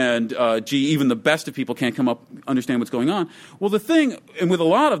 and even the best of people can't understand what's going on. Well, the thing, and with a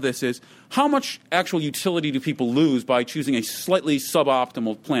lot of this, is how much actual utility do people lose by choosing a slightly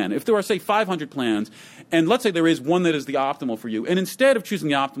suboptimal plan? If there are, say, 500 plans, and let's say there is one that is the optimal for you, and instead of choosing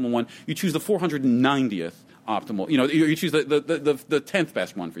the optimal one, you choose the 490th optimal, you choose the 10th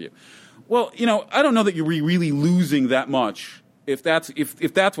best one for you. Well, I don't know that you're really losing that much if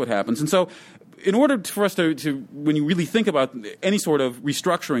that's what happens. And so in order for us to, when you really think about any sort of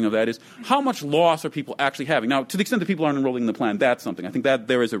restructuring of that, is how much loss are people actually having? Now, to the extent that people aren't enrolling in the plan, that's something. I think that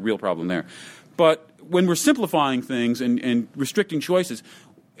there is a real problem there. But when we're simplifying things and restricting choices,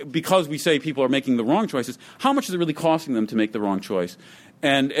 because we say people are making the wrong choices, how much is it really costing them to make the wrong choice?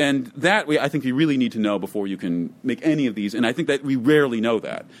 And that I think you really need to know before you can make any of these, and I think that we rarely know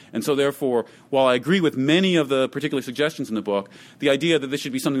that. And so therefore, while I agree with many of the particular suggestions in the book, the idea that this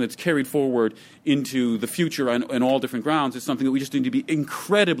should be something that's carried forward into the future on all different grounds is something that we just need to be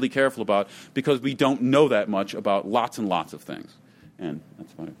incredibly careful about, because we don't know that much about lots and lots of things. And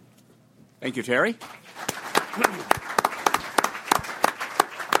that's about it. Thank you, Terry.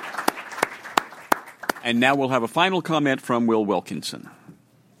 And now we'll have a final comment from Will Wilkinson.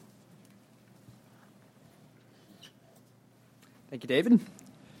 Thank you, David.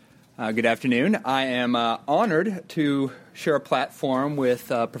 Good afternoon. I am honored to share a platform with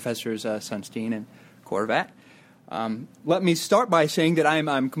Professors Sunstein and Korvat. Let me start by saying that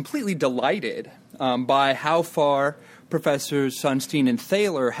I'm completely delighted by how far Professors Sunstein and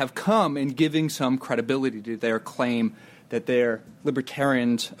Thaler have come in giving some credibility to their claim that they're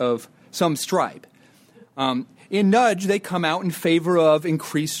libertarians of some stripe. In Nudge, they come out in favor of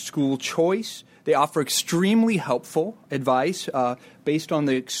increased school choice. They offer extremely helpful advice based on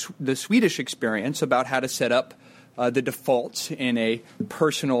the Swedish experience about how to set up the defaults in a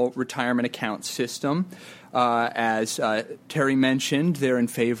personal retirement account system. As Terry mentioned, they're in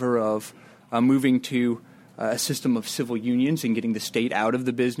favor of moving to a system of civil unions and getting the state out of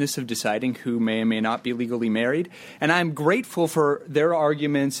the business of deciding who may or may not be legally married. And I'm grateful for their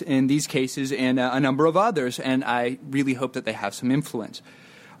arguments in these cases and a number of others, and I really hope that they have some influence.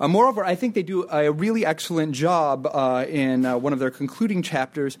 Moreover, I think they do a really excellent job in one of their concluding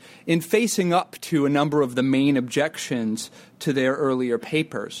chapters in facing up to a number of the main objections to their earlier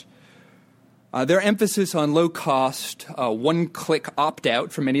papers. Their emphasis on low-cost, one-click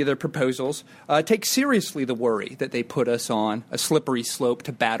opt-out for many of their proposals takes seriously the worry that they put us on a slippery slope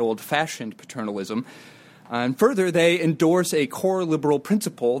to bad old-fashioned paternalism. And further, they endorse a core liberal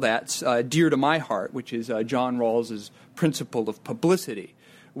principle that's dear to my heart, which is John Rawls's principle of publicity,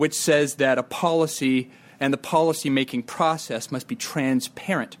 which says that a policy and the policy-making process must be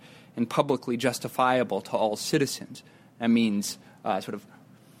transparent and publicly justifiable to all citizens. That means sort of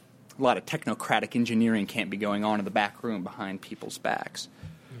a lot of technocratic engineering can't be going on in the back room behind people's backs.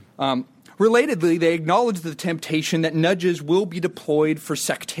 Relatedly, they acknowledge the temptation that nudges will be deployed for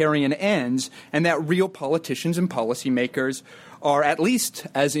sectarian ends and that real politicians and policymakers are at least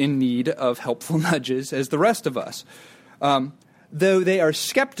as in need of helpful nudges as the rest of us. Though they are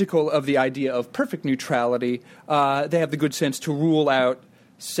skeptical of the idea of perfect neutrality, they have the good sense to rule out,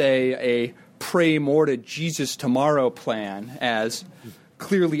 say, a pray more to Jesus tomorrow plan as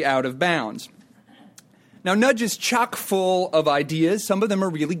clearly out of bounds. Now, Nudge is chock full of ideas. Some of them are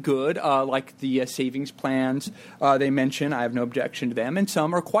really good, like the savings plans they mention. I have no objection to them. And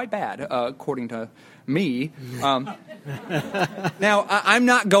some are quite bad, according to me. Now, I'm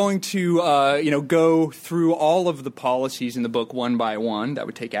not going to go through all of the policies in the book one by one. That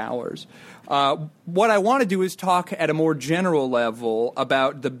would take hours. What I want to do is talk at a more general level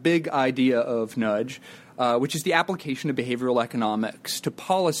about the big idea of Nudge, which is the application of behavioral economics to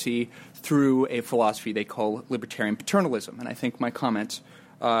policy through a philosophy they call libertarian paternalism. And I think my comments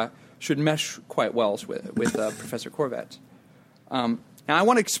should mesh quite well with Professor Korvat's. Now, I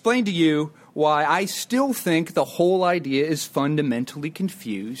want to explain to you why I still think the whole idea is fundamentally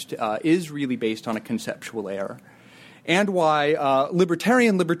confused, is really based on a conceptual error, and why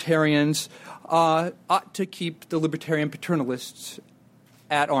libertarians ought to keep the libertarian paternalists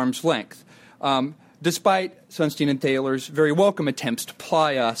at arm's length. Despite Sunstein and Thaler's very welcome attempts to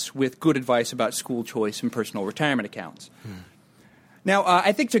ply us with good advice about school choice and personal retirement accounts. Now,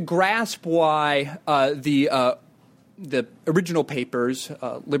 I think to grasp why the original papers,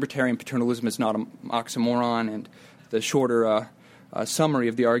 libertarian paternalism is not an oxymoron, and the shorter summary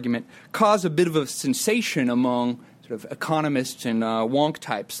of the argument, cause a bit of a sensation among sort of economists and wonk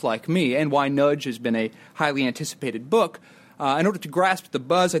types like me, and why Nudge has been a highly anticipated book. In order to grasp the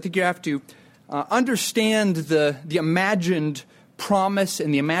buzz, I think you have to understand the imagined promise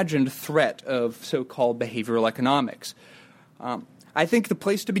and the imagined threat of so-called behavioral economics. I think the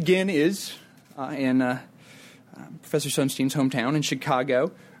place to begin is in Professor Sunstein's hometown in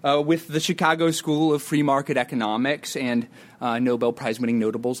Chicago, with the Chicago School of Free Market Economics and Nobel Prize-winning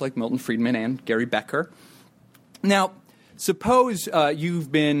notables like Milton Friedman and Gary Becker. Now, suppose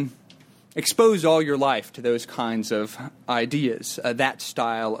you've been exposed all your life to those kinds of ideas, that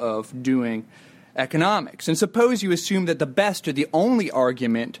style of doing economics. And suppose you assume that the best or the only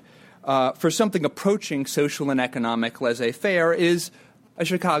argument for something approaching social and economic laissez-faire is a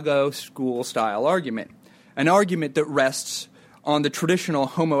Chicago school-style argument, an argument that rests on the traditional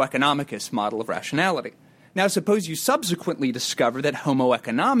Homo economicus model of rationality. Now, suppose you subsequently discover that Homo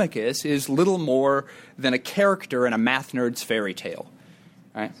economicus is little more than a character in a math nerd's fairy tale.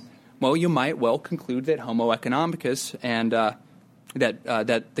 Right? Well, you might well conclude that Homo economicus and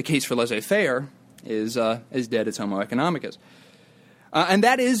that the case for laissez-faire is as dead as Homo economicus. And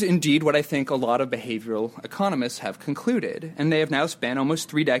that is indeed what I think a lot of behavioral economists have concluded, and they have now spent almost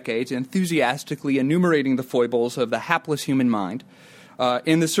 3 decades enthusiastically enumerating the foibles of the hapless human mind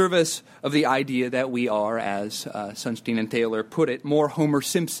in the service of the idea that we are, as Sunstein and Thaler put it, more Homer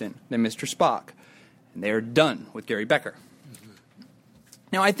Simpson than Mr. Spock. And they are done with Gary Becker.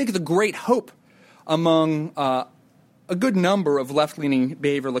 Now, I think the great hope among a good number of left-leaning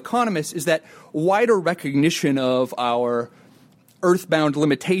behavioral economists is that wider recognition of our earthbound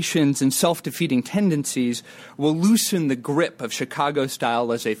limitations and self-defeating tendencies will loosen the grip of Chicago-style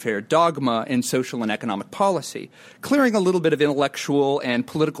laissez-faire dogma in social and economic policy, clearing a little bit of intellectual and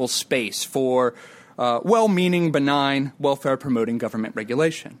political space for well-meaning, benign, welfare-promoting government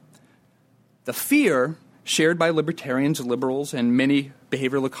regulation. The fear, shared by libertarians, liberals, and many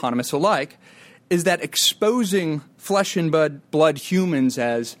behavioral economists alike, is that exposing flesh and blood humans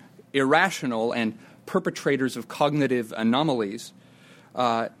as irrational and perpetrators of cognitive anomalies,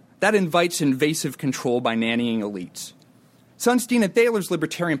 that invites invasive control by nannying elites. Sunstein and Thaler's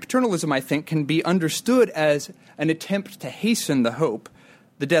libertarian paternalism, I think, can be understood as an attempt to hasten the hope,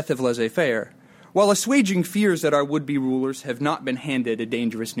 the death of laissez-faire, while assuaging fears that our would-be rulers have not been handed a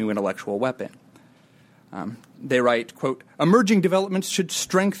dangerous new intellectual weapon. They write, quote, "Emerging developments should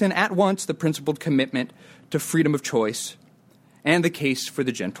strengthen at once the principled commitment to freedom of choice and the case for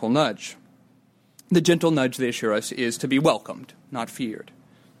the gentle nudge. The gentle nudge, they assure us, is to be welcomed, not feared."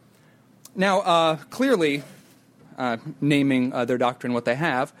 Now, clearly, naming their doctrine what they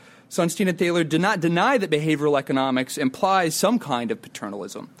have, Sunstein and Thaler do not deny that behavioral economics implies some kind of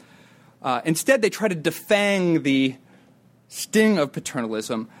paternalism. Instead, they try to defang the sting of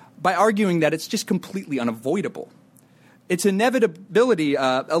paternalism by arguing that it's just completely unavoidable. Its inevitability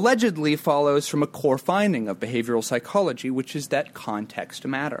allegedly follows from a core finding of behavioral psychology, which is that context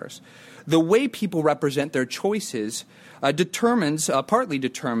matters. The way people represent their choices partly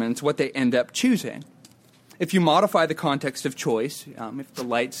determines what they end up choosing. If you modify the context of choice, if the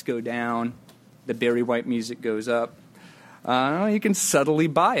lights go down, the Barry White music goes up, you can subtly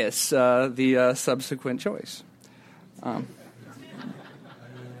bias the subsequent choice.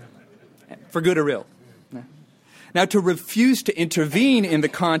 For good or ill. Now, to refuse to intervene in the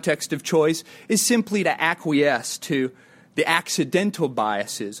context of choice is simply to acquiesce to the accidental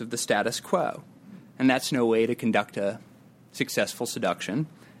biases of the status quo. And that's no way to conduct a successful seduction,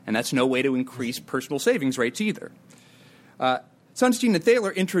 and that's no way to increase personal savings rates either. Sunstein and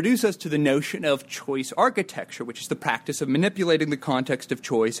Thaler introduce us to the notion of choice architecture, which is the practice of manipulating the context of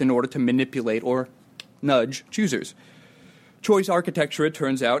choice in order to manipulate or nudge choosers. Choice architecture, it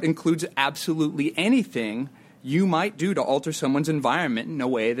turns out, includes absolutely anything you might do to alter someone's environment in a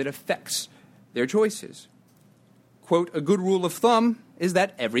way that affects their choices. Quote, a good rule of thumb is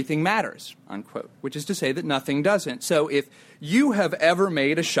that everything matters, unquote, which is to say that nothing doesn't. So if you have ever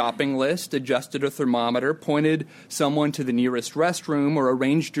made a shopping list, adjusted a thermometer, pointed someone to the nearest restroom, or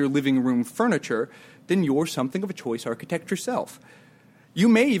arranged your living room furniture, then you're something of a choice architect yourself. You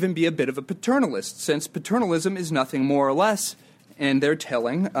may even be a bit of a paternalist, since paternalism is nothing more or less, and they're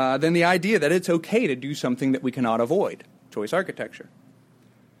telling, than the idea that it's okay to do something that we cannot avoid, choice architecture.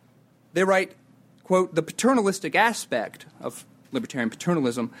 They write, quote, the paternalistic aspect of libertarian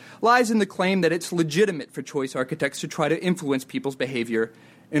paternalism lies in the claim that it's legitimate for choice architects to try to influence people's behavior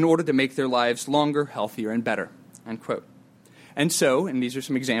in order to make their lives longer, healthier, and better, end quote. And so, and these are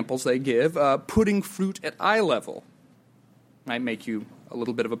some examples they give, putting fruit at eye level might make you a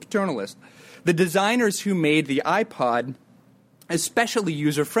little bit of a paternalist. The designers who made the iPod especially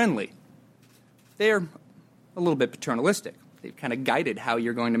user-friendly, they're a little bit paternalistic. They've kind of guided how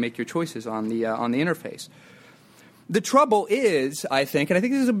you're going to make your choices on the interface. The trouble is, I think, and I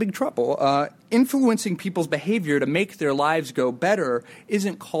think this is a big trouble, influencing people's behavior to make their lives go better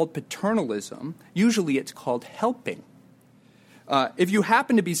isn't called paternalism. Usually it's called helping. If you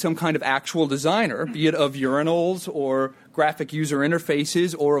happen to be some kind of actual designer, be it of urinals or graphic user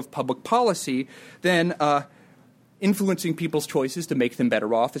interfaces or of public policy, then influencing people's choices to make them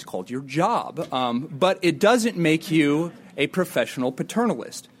better off is called your job. But it doesn't make you a professional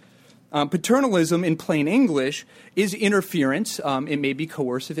paternalist. Paternalism, in plain English, is interference. It may be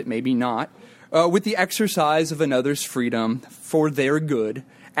coercive, it may be not, with the exercise of another's freedom for their good,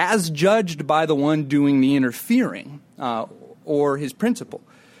 as judged by the one doing the interfering, or his principle.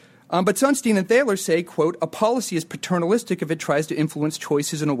 But Sunstein and Thaler say, quote, a policy is paternalistic if it tries to influence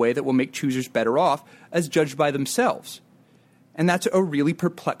choices in a way that will make choosers better off, as judged by themselves. And that's a really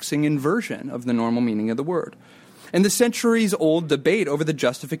perplexing inversion of the normal meaning of the word. In the centuries-old debate over the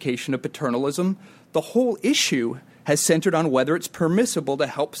justification of paternalism, the whole issue has centered on whether it's permissible to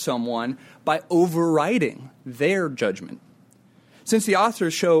help someone by overriding their judgment. Since the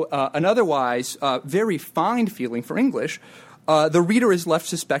authors show an otherwise very fine feeling for English, the reader is left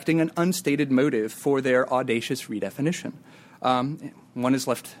suspecting an unstated motive for their audacious redefinition. One is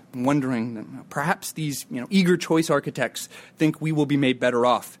left wondering, perhaps these eager choice architects think we will be made better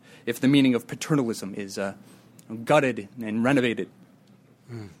off if the meaning of paternalism is gutted and renovated.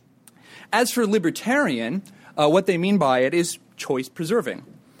 As for libertarian, what they mean by it is choice preserving.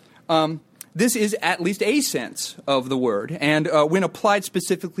 This is at least a sense of the word, and when applied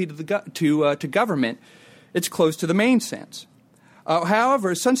specifically to government, it's close to the main sense.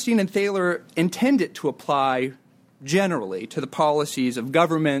 However, Sunstein and Thaler intend it to apply generally to the policies of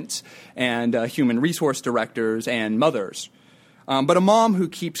governments and human resource directors and mothers. But a mom who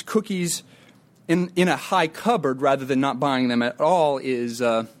keeps cookies in a high cupboard rather than not buying them at all is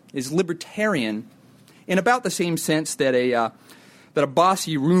libertarian in about the same sense that a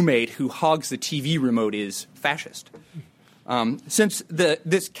bossy roommate who hogs the TV remote is fascist. Since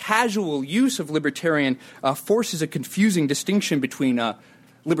this casual use of libertarian forces a confusing distinction between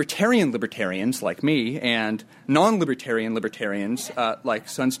libertarians like me and non-libertarian libertarians like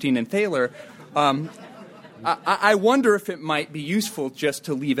Sunstein and Thaler, I wonder if it might be useful just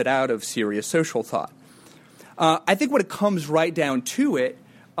to leave it out of serious social thought. I think when it comes right down to it,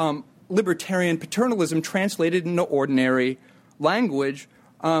 libertarian paternalism translated into ordinary language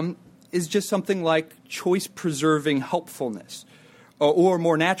is just something like choice-preserving helpfulness. or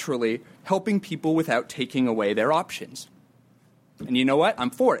more naturally, helping people without taking away their options. And you know what?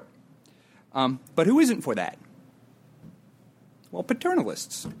 I'm for it. But who isn't for that? Well,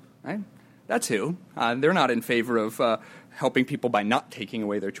 paternalists, right? That's who. They're not in favor of helping people by not taking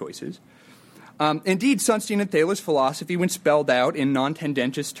away their choices. Indeed, Sunstein and Thaler's philosophy, when spelled out in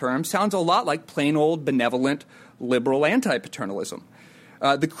non-tendentious terms, sounds a lot like plain old benevolent liberal anti-paternalism.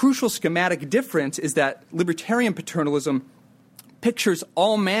 The crucial schematic difference is that libertarian paternalism pictures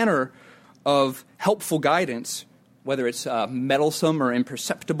all manner of helpful guidance, whether it's meddlesome or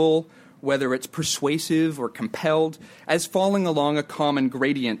imperceptible, whether it's persuasive or compelled, as falling along a common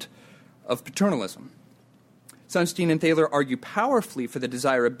gradient of paternalism. Sunstein and Thaler argue powerfully for the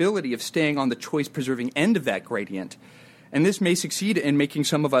desirability of staying on the choice-preserving end of that gradient, and this may succeed in making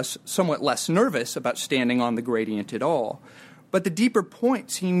some of us somewhat less nervous about standing on the gradient at all. But the deeper point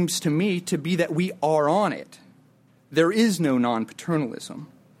seems to me to be that we are on it. There is no non-paternalism.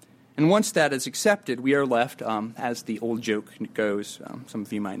 And once that is accepted, we are left, as the old joke goes, some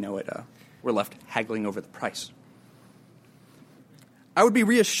of you might know it, we're left haggling over the price. I would be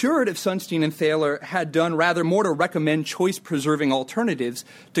reassured if Sunstein and Thaler had done rather more to recommend choice-preserving alternatives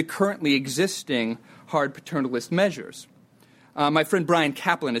to currently existing hard paternalist measures. My friend Brian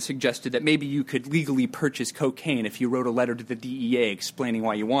Kaplan has suggested that maybe you could legally purchase cocaine if you wrote a letter to the DEA explaining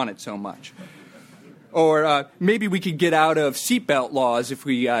why you want it so much. Or maybe we could get out of seatbelt laws if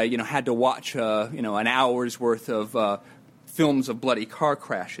we, had to watch, an hour's worth of films of bloody car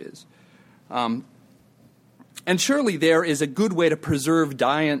crashes. And surely there is a good way to preserve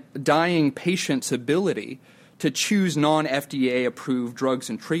dying patients' ability to choose non-FDA-approved drugs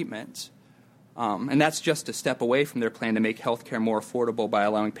and treatments. And that's just a step away from their plan to make health care more affordable by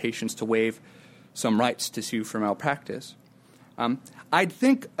allowing patients to waive some rights to sue for malpractice. I'd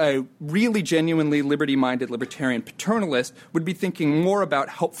think a really genuinely liberty-minded libertarian paternalist would be thinking more about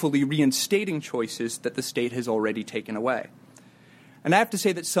helpfully reinstating choices that the state has already taken away. And I have to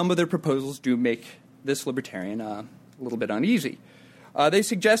say that some of their proposals do make this libertarian a little bit uneasy. They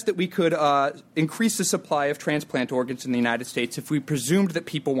suggest that we could increase the supply of transplant organs in the United States if we presumed that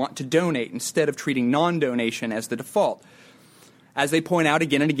people want to donate instead of treating non-donation as the default. As they point out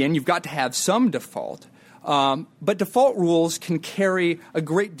again and again, you've got to have some default. But default rules can carry a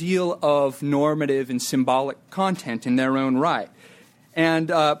great deal of normative and symbolic content in their own right.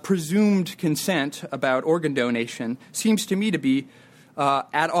 And presumed consent about organ donation seems to me to be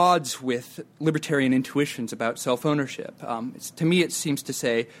at odds with libertarian intuitions about self-ownership. To me, it seems to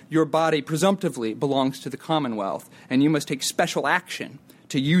say your body presumptively belongs to the Commonwealth, and you must take special action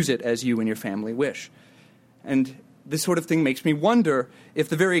to use it as you and your family wish. And this sort of thing makes me wonder if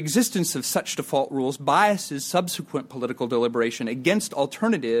the very existence of such default rules biases subsequent political deliberation against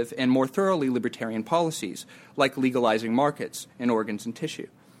alternative and more thoroughly libertarian policies, like legalizing markets in organs and tissue.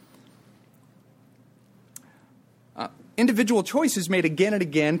 Individual choices made again and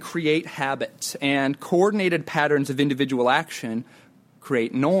again create habits, and coordinated patterns of individual action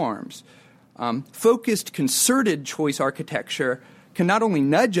create norms. Focused, concerted choice architecture can not only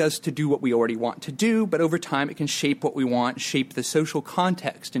nudge us to do what we already want to do, but over time it can shape what we want, shape the social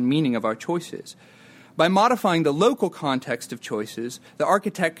context and meaning of our choices. By modifying the local context of choices, the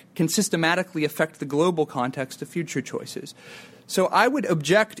architect can systematically affect the global context of future choices. So I would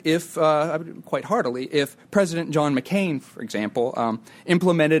object quite heartily, if President John McCain, for example,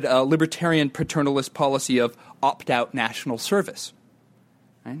 implemented a libertarian paternalist policy of opt-out national service.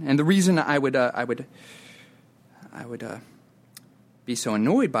 Right? And the reason I would be so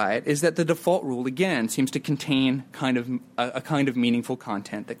annoyed by it is that the default rule, again, seems to contain a kind of meaningful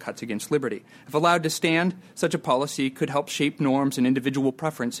content that cuts against liberty. If allowed to stand, such a policy could help shape norms and individual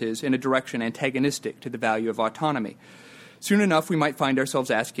preferences in a direction antagonistic to the value of autonomy. Soon enough, we might find ourselves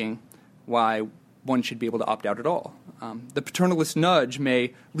asking why one should be able to opt out at all. The paternalist nudge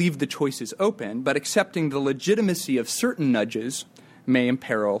may leave the choices open, but accepting the legitimacy of certain nudges may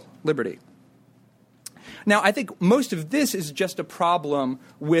imperil liberty. Now, I think most of this is just a problem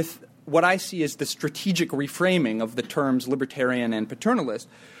with what I see as the strategic reframing of the terms libertarian and paternalist.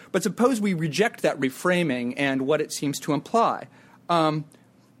 But suppose we reject that reframing and what it seems to imply.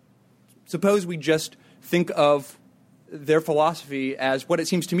 Suppose we just think of their philosophy as what it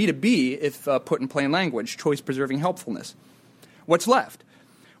seems to me to be, if put in plain language, choice-preserving helpfulness. What's left?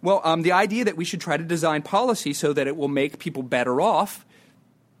 Well, the idea that we should try to design policy so that it will make people better off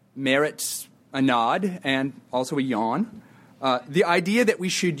merits a nod and also a yawn. The idea that we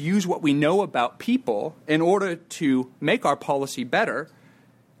should use what we know about people in order to make our policy better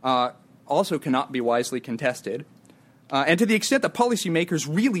also cannot be wisely contested. And to the extent that policymakers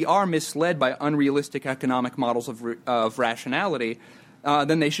really are misled by unrealistic economic models of rationality,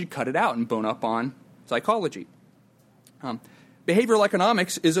 then they should cut it out and bone up on psychology. Behavioral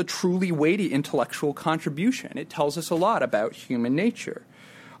economics is a truly weighty intellectual contribution. It tells us a lot about human nature.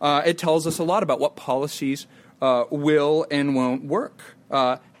 It tells us a lot about what policies will and won't work.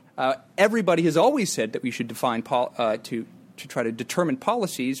 Everybody has always said that we should define to try to determine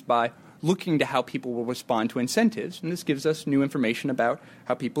policies by looking to how people will respond to incentives, and this gives us new information about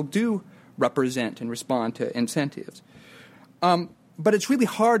how people do represent and respond to incentives. But it's really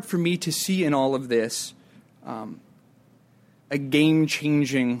hard for me to see in all of this a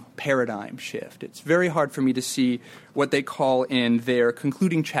game-changing paradigm shift. It's very hard for me to see what they call in their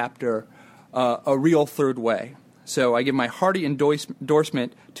concluding chapter a real third way. So I give my hearty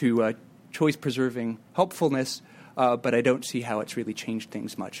endorsement to choice-preserving helpfulness, but I don't see how it's really changed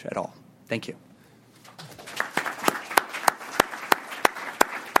things much at all. Thank you.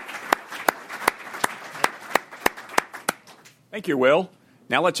 Thank you, Will.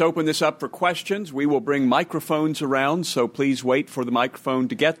 Now let's open this up for questions. We will bring microphones around, so please wait for the microphone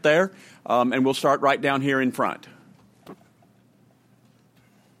to get there, and we'll start right down here in front.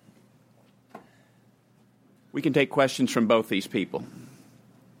 We can take questions from both these people.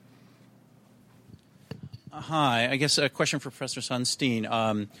 Hi. I guess a question for Professor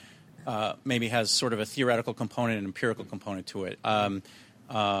Sunstein maybe has sort of a theoretical component and empirical component to it.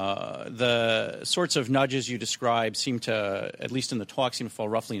 The sorts of nudges you describe seem to, at least in the talk, seem to fall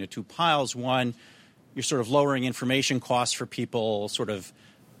roughly into two piles. One, you're sort of lowering information costs for people, sort of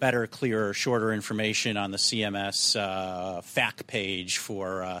better, clearer, shorter information on the CMS FAQ page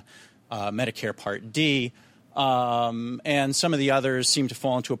for Medicare Part D. And some of the others seem to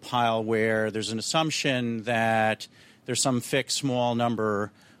fall into a pile where there's an assumption that there's some fixed small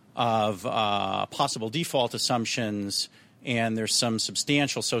number of possible default assumptions, and there's some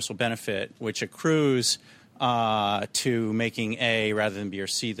substantial social benefit which accrues to making A rather than B or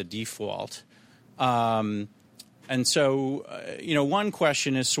C the default. And so, one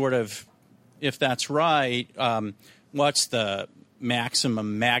question is sort of, if that's right, what's the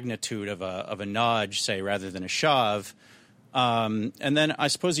maximum magnitude of a nudge, say, rather than a shove? And then I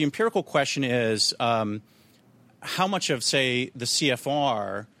suppose the empirical question is, how much of, say, the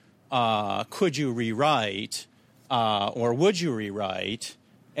CFR could you rewrite or would you rewrite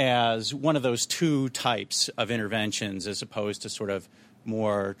as one of those two types of interventions as opposed to sort of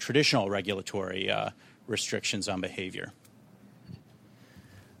more traditional regulatory restrictions on behavior?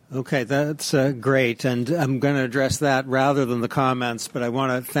 Okay, that's great, and I'm going to address that rather than the comments, but I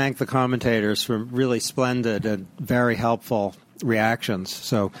want to thank the commentators for really splendid and very helpful reactions.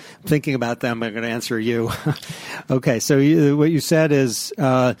 So thinking about them, I'm going to answer you. Okay, so what you said is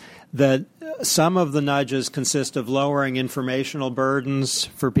that some of the nudges consist of lowering informational burdens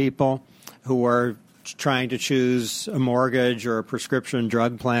for people who are trying to choose a mortgage or a prescription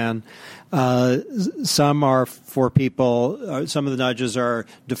drug plan. Some are for people, some of the nudges are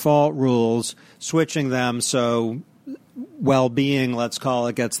default rules, switching them so well-being, let's call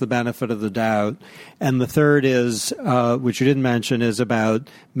it, gets the benefit of the doubt. And the third is, which you didn't mention, is about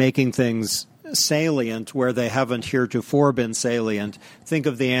making things salient where they haven't heretofore been salient. Think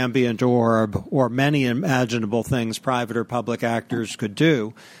of the ambient orb or many imaginable things private or public actors could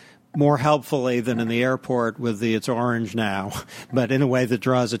do more helpfully than in the airport with the "it's orange now," but in a way that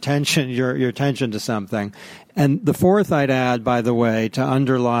draws attention, your attention to something. And the fourth I'd add, by the way, to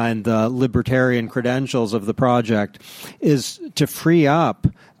underline the libertarian credentials of the project, is to free up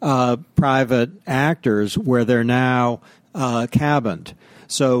private actors where they're now cabined.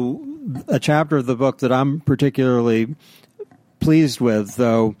 So a chapter of the book that I'm particularly pleased with,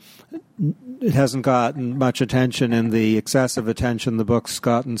 though it hasn't gotten much attention in the excessive attention the book's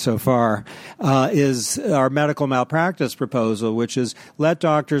gotten so far, is our medical malpractice proposal, which is let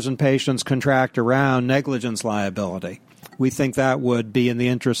doctors and patients contract around negligence liability. We think that would be in the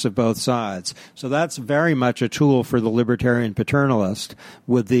interests of both sides. So that's very much a tool for the libertarian paternalist,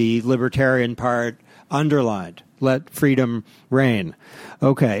 with the libertarian part underlined. Let freedom reign.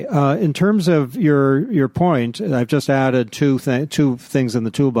 Okay. In terms of your point, I've just added two things in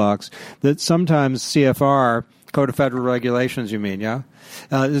the toolbox. That sometimes CFR, Code of Federal Regulations, you mean, yeah?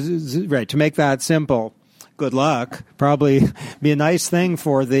 Right. To make that simple, good luck. Probably be a nice thing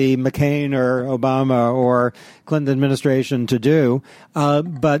for the McCain or Obama or Clinton administration to do.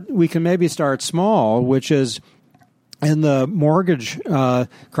 But we can maybe start small, which is in the mortgage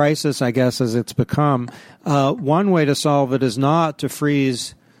crisis, I guess, as it's become, one way to solve it is not to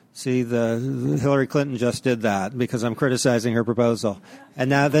freeze. See, the Hillary Clinton just did that because I'm criticizing her proposal,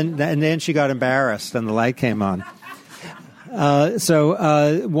 and then she got embarrassed and the light came on.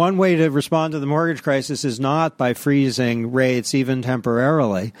 So one way to respond to the mortgage crisis is not by freezing rates, even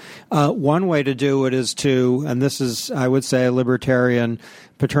temporarily. One way to do it is to, and this is, I would say, a libertarian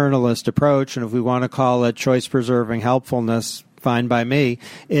paternalist approach, and if we want to call it choice-preserving helpfulness, fine by me,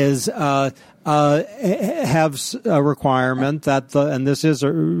 is have a requirement that and this is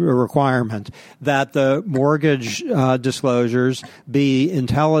a requirement, that the mortgage disclosures be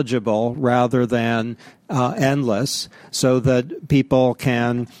intelligible rather than endless, so that people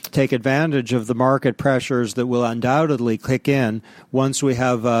can take advantage of the market pressures that will undoubtedly kick in once we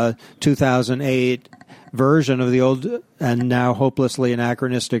have a 2008 version of the old and now hopelessly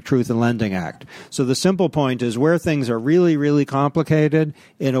anachronistic Truth in Lending Act. So the simple point is, where things are really, really complicated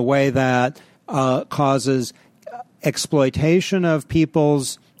in a way that causes exploitation of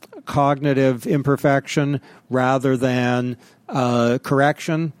people's cognitive imperfection rather than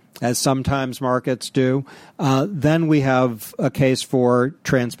correction, as sometimes markets do, then we have a case for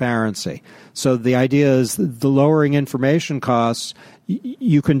transparency. So the idea is the lowering information costs,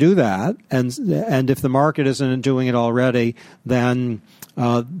 you can do that, and if the market isn't doing it already, then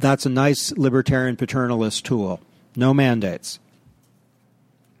that's a nice libertarian paternalist tool. No mandates.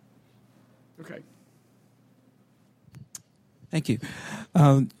 Okay. Thank you.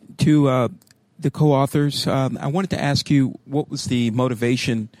 To the co-authors, I wanted to ask you, what was the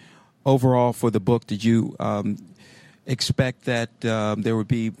motivation overall for the book? Did you expect that there would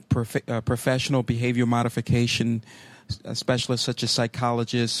be professional behavior modification specialists such as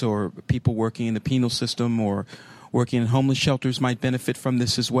psychologists or people working in the penal system or working in homeless shelters might benefit from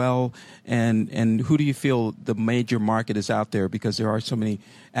this as well? And who do you feel the major market is out there? Because there are so many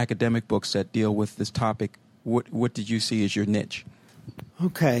academic books that deal with this topic. What did you see as your niche?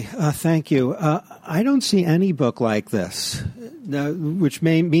 Okay, thank you. I don't see any book like this, which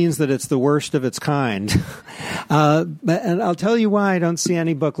means that it's the worst of its kind. And I'll tell you why I don't see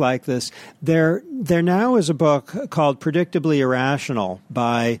any book like this. There now is a book called Predictably Irrational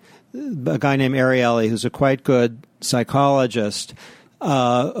by a guy named Ariely, who's a quite good psychologist.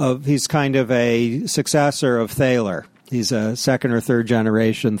 He's kind of a successor of Thaler. He's a second or third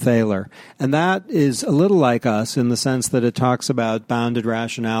generation Thaler. And that is a little like us in the sense that it talks about bounded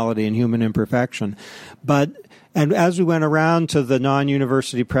rationality and human imperfection. And as we went around to the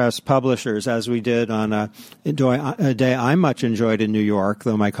non-university press publishers, as we did on a day I much enjoyed in New York,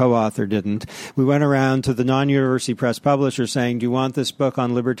 though my co-author didn't, we went around to the non-university press publishers saying, do you want this book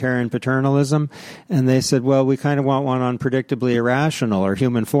on libertarian paternalism? And they said, well, we kind of want one on predictably irrational or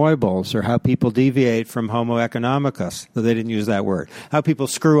human foibles or how people deviate from Homo economicus, though they didn't use that word, how people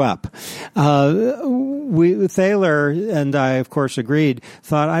screw up. Thaler and I, of course, agreed,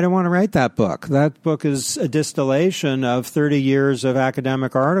 thought, I don't want to write that book. That book is a distillation of 30 years of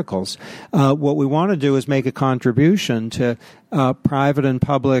academic articles. What we want to do is make a contribution to private and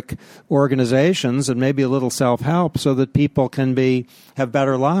public organizations and maybe a little self-help so that people can have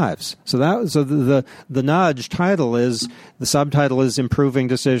better lives. So the nudge title is, the subtitle is Improving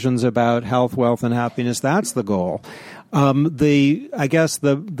Decisions About Health, Wealth, and Happiness. That's the goal. I guess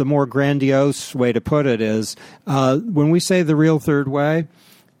the more grandiose way to put it is, when we say the real third way,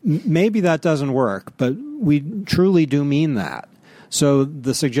 maybe that doesn't work, but we truly do mean that. So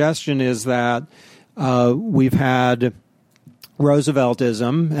the suggestion is that we've had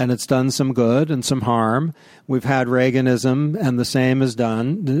Rooseveltism, and it's done some good and some harm. We've had Reaganism, and the same is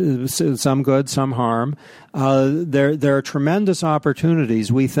done, some good, some harm. There are tremendous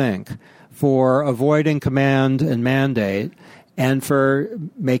opportunities, we think, for avoiding command and mandate and for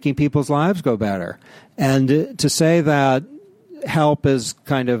making people's lives go better. And to say that help is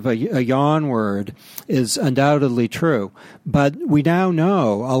kind of a yawn word is undoubtedly true. But we now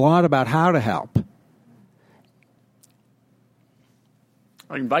know a lot about how to help.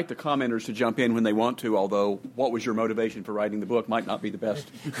 I invite the commenters to jump in when they want to, although what was your motivation for writing the book might not be the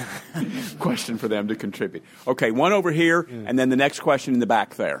best question for them to contribute. Okay, one over here, and then the next question in the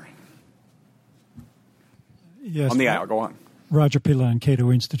back there. Yes. On the aisle, go on. Roger Pilon,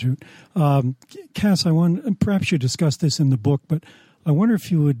 Cato Institute. Cass, perhaps you discussed this in the book, but I wonder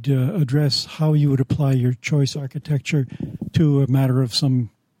if you would address how you would apply your choice architecture to a matter of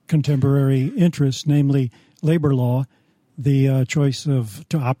some contemporary interest, namely labor law, the choice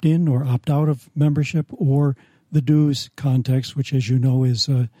to opt in or opt out of membership, or the dues context, which, as you know, is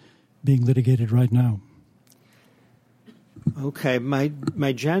being litigated right now. Okay,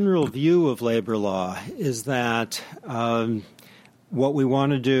 my general view of labor law is that what we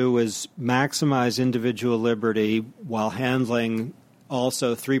want to do is maximize individual liberty while handling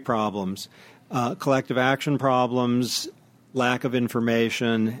also three problems: collective action problems, lack of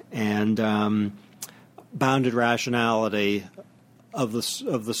information, and bounded rationality of the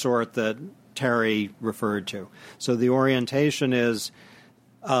sort that Terry referred to. So the orientation is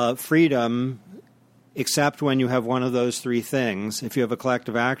freedom, except when you have one of those three things. If you have a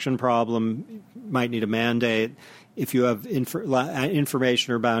collective action problem, you might need a mandate. If you have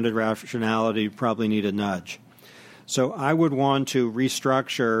information or bounded rationality, you probably need a nudge. So I would want to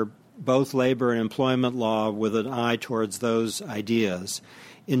restructure both labor and employment law with an eye towards those ideas.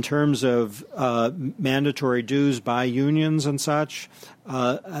 In terms of mandatory dues by unions and such,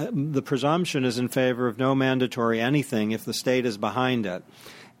 the presumption is in favor of no mandatory anything if the state is behind it.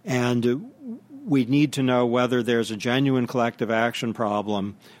 And we need to know whether there's a genuine collective action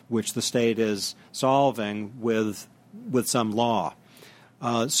problem which the state is solving with some law.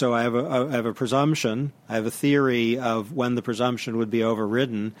 So I have a presumption. I have a theory of when the presumption would be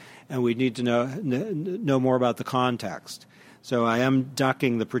overridden, and we need to know more about the context. So I am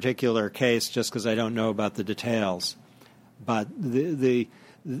ducking the particular case just because I don't know about the details. But the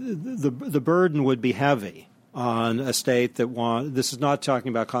burden would be heavy on a state that wants. This is not talking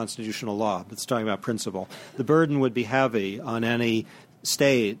about constitutional law, but it's talking about principle. The burden would be heavy on any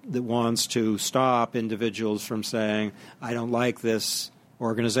state that wants to stop individuals from saying, I don't like this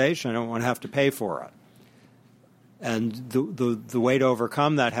organization, I don't want to have to pay for it. And the way to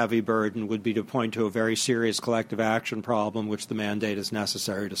overcome that heavy burden would be to point to a very serious collective action problem which the mandate is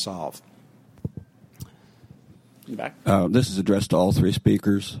necessary to solve. Back. This is addressed to all three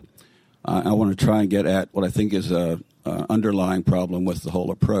speakers. I want to try and get at what I think is an underlying problem with the whole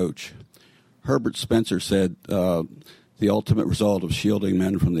approach. Herbert Spencer said the ultimate result of shielding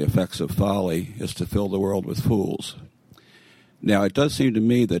men from the effects of folly is to fill the world with fools. Now, it does seem to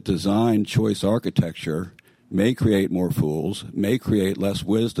me that design choice architecture may create more fools, may create less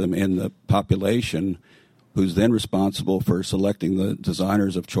wisdom in the population who's then responsible for selecting the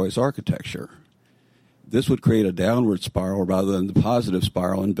designers of choice architecture. This would create a downward spiral rather than the positive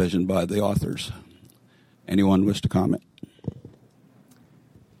spiral envisioned by the authors. Anyone wish to comment?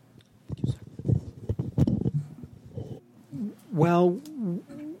 Well,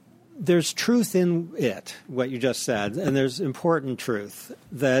 there's truth in it, what you just said, and there's important truth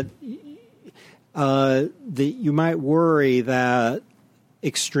that you might worry that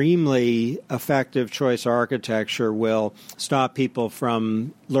extremely effective choice architecture will stop people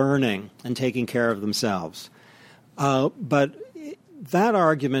from learning and taking care of themselves. But that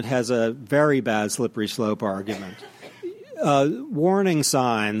argument has a very bad slippery slope argument. Warning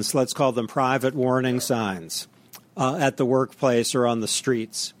signs, let's call them private warning signs, at the workplace or on the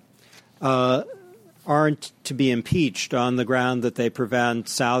streets, aren't to be impeached on the ground that they prevent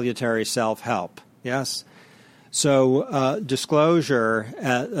salutary self-help. Yes? So disclosure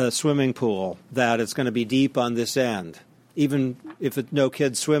at a swimming pool that it's going to be deep on this end, even if no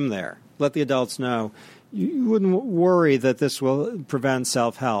kids swim there. Let the adults know. You wouldn't worry that this will prevent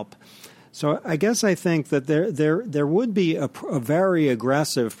self-help. So I guess I think that there would be a very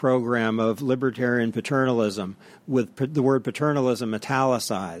aggressive program of libertarian paternalism with the word paternalism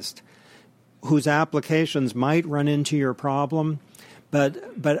italicized, whose applications might run into your problem.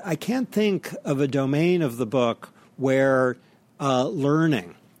 But I can't think of a domain of the book where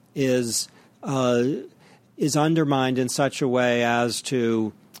learning is undermined in such a way as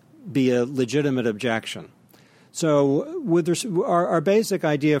to be a legitimate objection. So our basic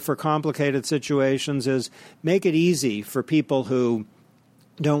idea for complicated situations is make it easy for people who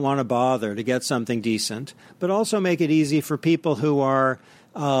don't want to bother to get something decent, but also make it easy for people who are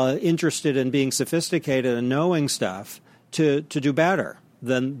interested in being sophisticated and knowing stuff to do better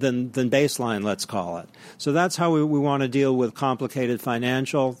than baseline, let's call it. So that's how we want to deal with complicated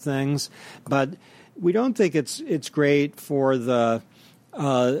financial things. But we don't think it's great for the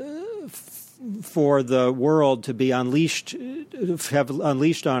world to be unleashed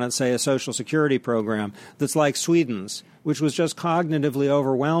on it, say, a Social Security program that's like Sweden's, which was just cognitively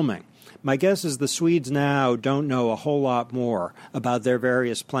overwhelming. My guess is the Swedes now don't know a whole lot more about their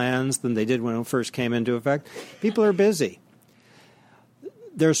various plans than they did when it first came into effect. People are busy.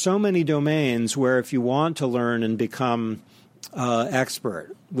 There's so many domains where if you want to learn and become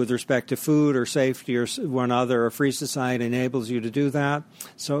expert with respect to food or safety or one other, a free society enables you to do that.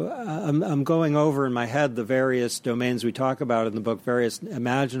 So I'm going over in my head the various domains we talk about in the book, various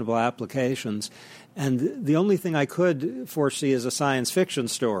imaginable applications. And the only thing I could foresee is a science fiction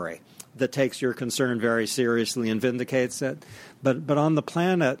story that takes your concern very seriously and vindicates it. But on the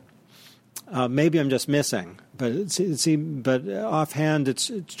planet, maybe I'm just missing. But offhand,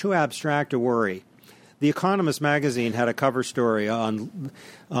 it's too abstract to worry The Economist magazine had a cover story on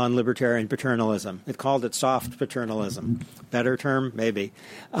libertarian paternalism. It called it soft paternalism. Better term, maybe,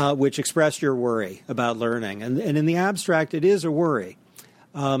 which expressed your worry about learning. And in the abstract, it is a worry.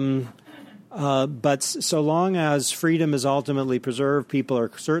 But so long as freedom is ultimately preserved, people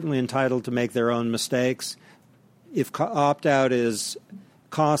are certainly entitled to make their own mistakes. If opt-out is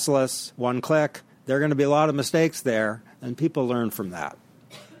costless, one click, there are going to be a lot of mistakes there, and people learn from that.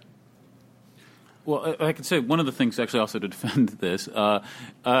 Well, I can say one of the things, actually, also to defend this,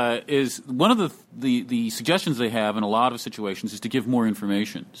 is one of the suggestions they have in a lot of situations is to give more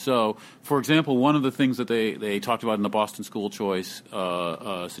information. So, for example, one of the things that they talked about in the Boston school choice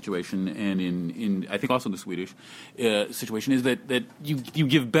situation, and in I think also in the Swedish situation, is that you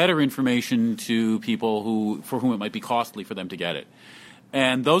give better information to people for whom it might be costly for them to get it.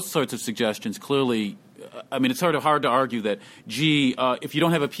 And those sorts of suggestions clearly, I mean, it's sort of hard to argue that, if you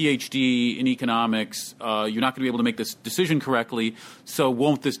don't have a PhD in economics, you're not going to be able to make this decision correctly, so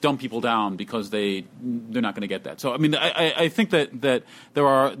won't this dumb people down because they're not going to get that. So, I mean, I think that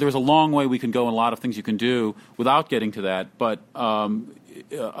there's a long way we can go and a lot of things you can do without getting to that, but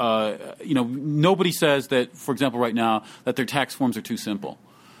nobody says that, for example, right now, that their tax forms are too simple.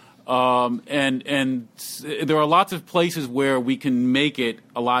 And there are lots of places where we can make it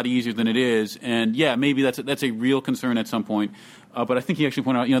a lot easier than it is, and yeah, maybe that's a real concern at some point. But I think he actually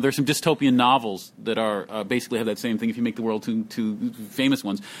pointed out, there's some dystopian novels that are basically have that same thing. If you make the world too famous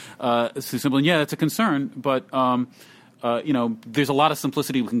ones, it's too simple. And yeah, that's a concern. But there's a lot of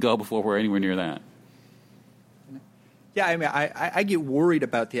simplicity we can go before we're anywhere near that. Yeah, I mean, I get worried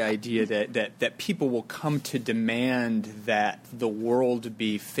about the idea that people will come to demand that the world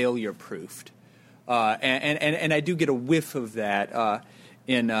be failure-proofed, and I do get a whiff of that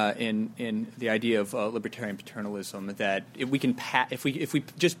in the idea of libertarian paternalism. That if we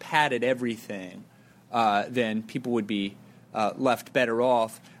just padded everything, then people would be left better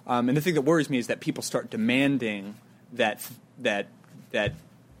off. And the thing that worries me is that people start demanding that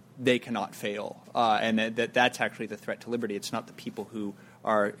they cannot fail, and that's actually the threat to liberty. It's not the people who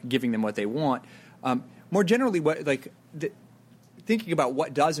are giving them what they want. More generally, thinking about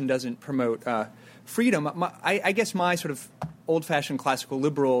what does and doesn't promote freedom, I guess my sort of old-fashioned classical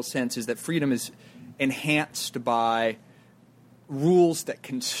liberal sense is that freedom is enhanced by rules that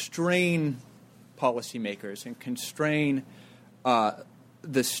constrain policymakers and constrain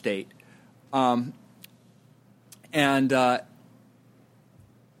the state.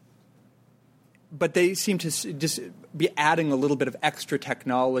 But they seem to just be adding a little bit of extra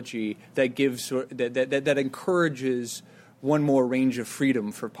technology that gives that encourages one more range of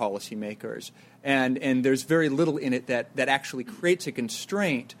freedom for policymakers, and there's very little in it that actually creates a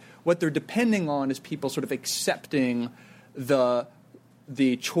constraint. What they're depending on is people sort of accepting the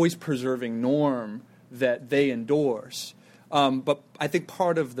choice-preserving norm that they endorse. But I think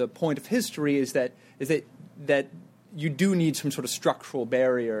part of the point of history is that you do need some sort of structural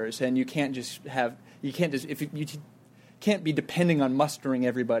barriers, and you can't be depending on mustering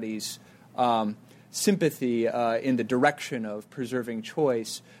everybody's sympathy in the direction of preserving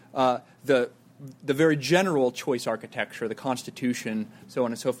choice. The very general choice architecture, the Constitution, so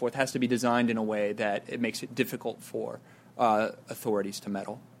on and so forth, has to be designed in a way that it makes it difficult for authorities to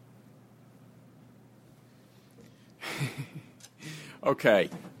meddle. Okay,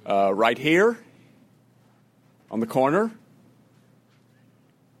 right here. On the corner?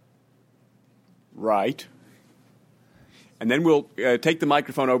 Right. And then we'll take the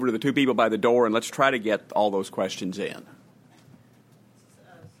microphone over to the two people by the door, and let's try to get all those questions in.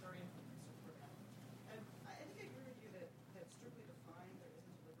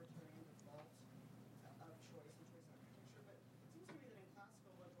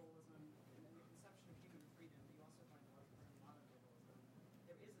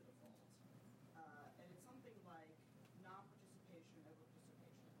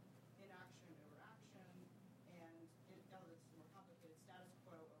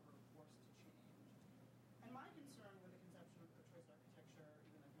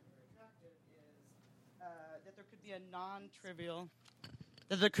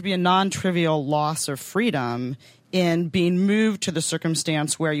 That there could be a non-trivial loss of freedom in being moved to the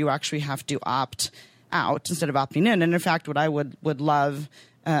circumstance where you actually have to opt out instead of opting in. And in fact, what I would love,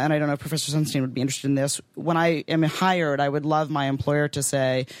 and I don't know if Professor Sunstein would be interested in this, when I am hired, I would love my employer to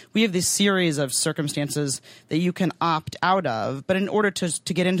say, we have this series of circumstances that you can opt out of, but in order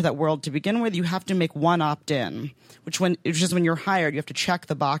to get into that world to begin with, you have to make one opt-in, which is when you're hired, you have to check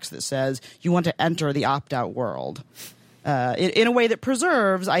the box that says you want to enter the opt-out world. In a way that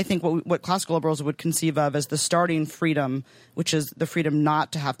preserves, I think, what classical liberals would conceive of as the starting freedom, which is the freedom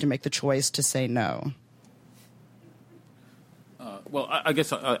not to have to make the choice to say no. Well, I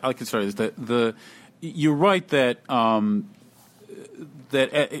guess I could start this. You're right that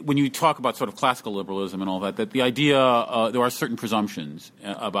when you talk about sort of classical liberalism and all that the idea there are certain presumptions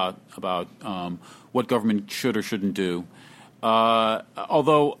about what government should or shouldn't do.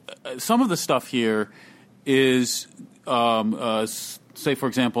 Although some of the stuff here is, say, for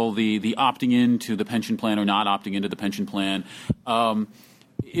example, the opting into the pension plan or not opting into the pension plan.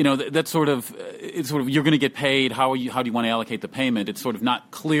 That's sort of you're going to get paid. How do you want to allocate the payment? It's sort of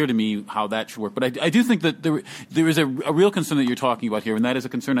not clear to me how that should work. But I do think that there is a real concern that you're talking about here, and that is a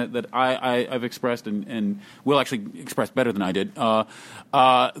concern that I've expressed and Will actually expressed better than I did.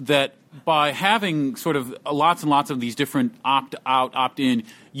 That by having sort of lots and lots of these different opt-out, opt-in,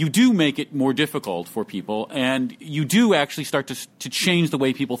 you do make it more difficult for people, and you do actually start to change the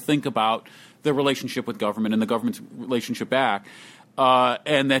way people think about their relationship with government and the government's relationship back.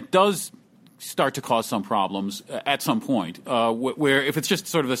 And that does start to cause some problems at some point, where if it's just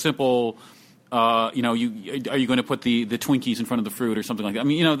sort of a simple, are you going to put the Twinkies in front of the fruit or something like that? I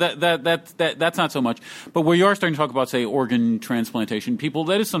mean, that's not so much. But where you are starting to talk about, say, organ transplantation,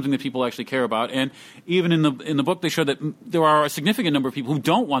 that is something that people actually care about. And even in the book, they show that there are a significant number of people who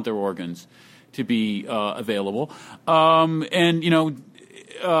don't want their organs to be available.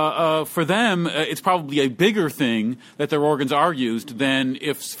 For them, it's probably a bigger thing that their organs are used than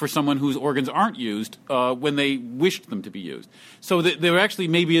if for someone whose organs aren't used when they wished them to be used. So there actually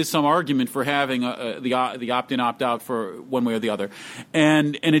maybe is some argument for having the opt-in, opt-out for one way or the other.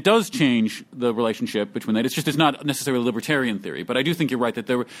 And it does change the relationship between that. It's not necessarily a libertarian theory, but I do think you're right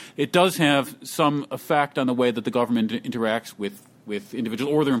that it does have some effect on the way that the government interacts with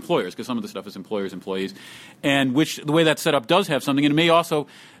individuals or their employers, because some of the stuff is employers, employees, and the way that's set up does have something, and it may also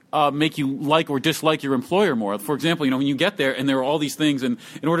make you like or dislike your employer more. For example, when you get there and there are all these things, and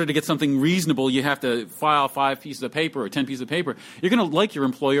in order to get something reasonable, you have to file 5 pieces of paper or 10 pieces of paper, you're going to like your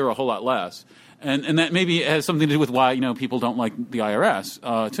employer a whole lot less. And that maybe has something to do with why people don't like the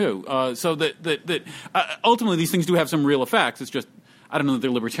IRS too. So that ultimately these things do have some real effects. It's just I don't know that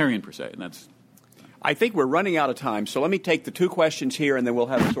they're libertarian per se, and that's. I think we're running out of time, so let me take the 2 questions here, and then we'll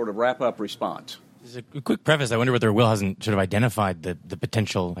have a sort of wrap-up response. As a quick preface, I wonder whether Will hasn't sort of identified the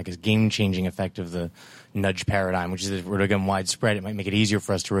potential, game-changing effect of the nudge paradigm, which is if we're to become widespread, it might make it easier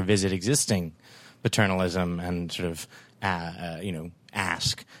for us to revisit existing paternalism and sort of,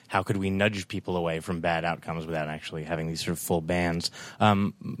 ask how could we nudge people away from bad outcomes without actually having these sort of full bans.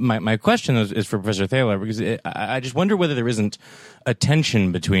 My question is for Professor Thaler, because I just wonder whether there isn't a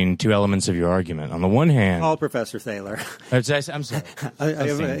tension between 2 elements of your argument. On the one hand, call Professor Thaler. I'm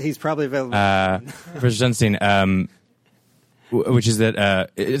sorry. He's probably available. Professor Sunstein, which is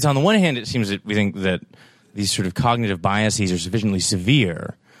that it's on the one hand, it seems that we think that these sort of cognitive biases are sufficiently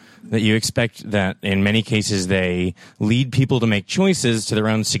severe that you expect that in many cases they lead people to make choices to their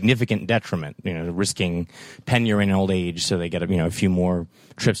own significant detriment, risking tenure in old age so they get a few more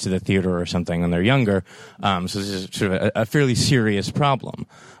trips to the theater or something when they're younger. So this is sort of a fairly serious problem.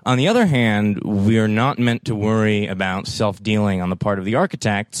 On the other hand, we are not meant to worry about self-dealing on the part of the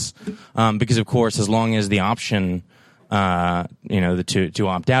architects because, of course, as long as the option to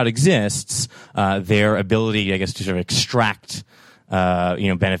opt out exists, their ability, I guess, to sort of extract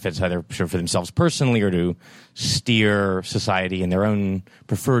benefits either for themselves personally or to steer society in their own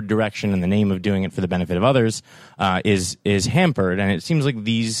preferred direction in the name of doing it for the benefit of others is hampered. And it seems like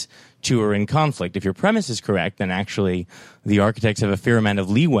these 2 are in conflict. If your premise is correct, then actually the architects have a fair amount of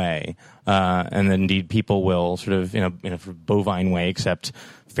leeway, and then indeed people will sort of, in a bovine way, accept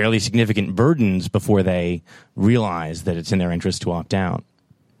fairly significant burdens before they realize that it's in their interest to opt out.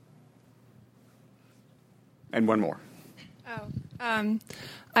 And one more.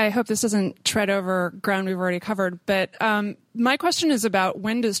 I hope this doesn't tread over ground we've already covered, but my question is about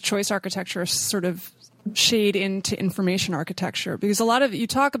when does choice architecture sort of shade into information architecture? Because a lot of you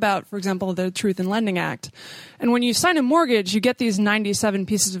talk about, for example, the Truth in Lending Act, and when you sign a mortgage, you get these 97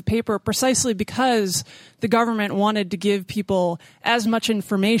 pieces of paper precisely because the government wanted to give people as much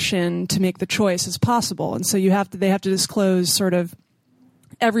information to make the choice as possible, and so they have to disclose sort of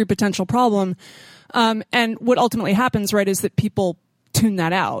every potential problem. And what ultimately happens, right, is that people tune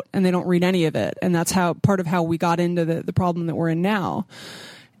that out and they don't read any of it. And that's part of how we got into the problem that we're in now.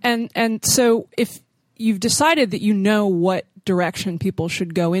 And so if you've decided that what direction people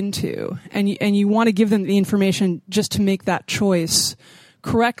should go into and you want to give them the information just to make that choice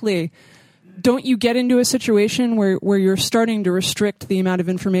correctly, don't you get into a situation where you're starting to restrict the amount of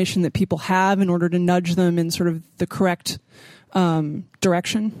information that people have in order to nudge them in sort of the correct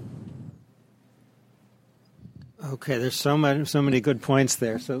direction? Okay, there's so many good points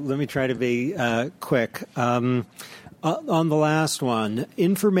there. So let me try to be quick. On the last one,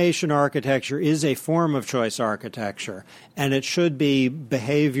 information architecture is a form of choice architecture, and it should be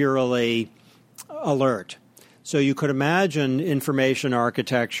behaviorally alert. So you could imagine information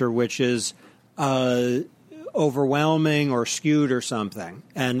architecture which is overwhelming or skewed or something.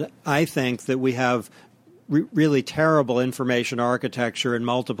 And I think that we have really terrible information architecture in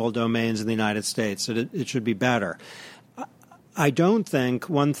multiple domains in the United States, that it should be better. I don't think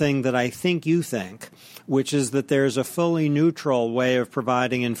one thing that I think you think, which is that there's a fully neutral way of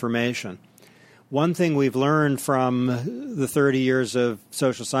providing information. One thing we've learned from the 30 years of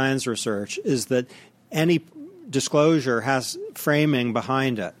social science research is that any disclosure has framing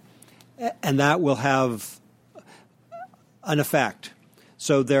behind it, and that will have an effect.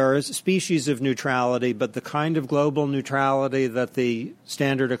 So there is a species of neutrality, but the kind of global neutrality that the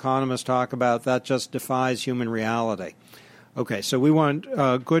standard economists talk about, that just defies human reality. Okay, so we want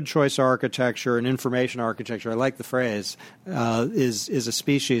good choice architecture and information architecture. I like the phrase, is a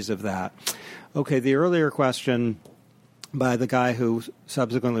species of that. Okay, the earlier question by the guy who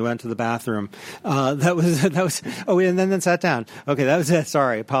subsequently went to the bathroom. That was. Oh, and then sat down. Okay, that was it.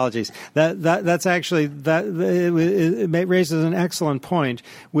 Sorry, apologies. That's actually it raises an excellent point,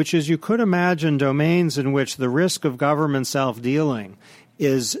 which is you could imagine domains in which the risk of government self-dealing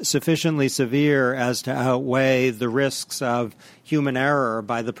is sufficiently severe as to outweigh the risks of human error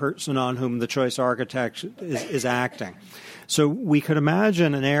by the person on whom the choice architect is acting. So we could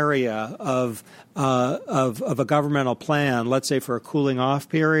imagine an area of a governmental plan, let's say for a cooling off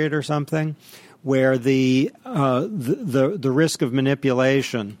period or something, where the risk of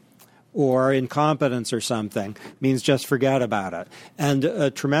manipulation or incompetence or something means just forget about it. And a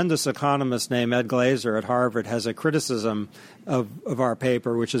tremendous economist named Ed Glazer at Harvard has a criticism of our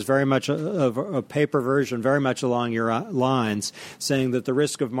paper, which is very much a paper version, very much along your lines, saying that the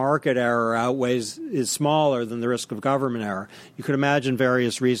risk of market error is smaller than the risk of government error. You could imagine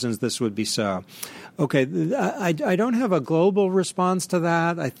various reasons this would be so. Okay, I don't have a global response to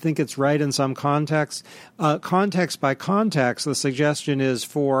that. I think it's right in some contexts. Context by context, the suggestion is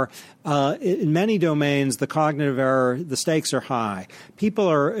for in many domains, the cognitive error, the stakes are high.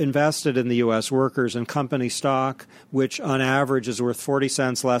 People are invested in the U.S., workers in company stock, which on average is worth 40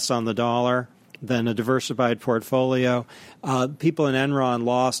 cents less on the dollar than a diversified portfolio. People in Enron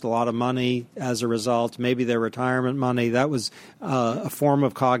lost a lot of money as a result, maybe their retirement money. That was a form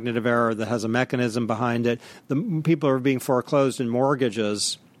of cognitive error that has a mechanism behind it. The people are being foreclosed in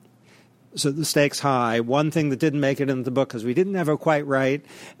mortgages, so the stakes high. One thing that didn't make it into the book, because we didn't have it quite right,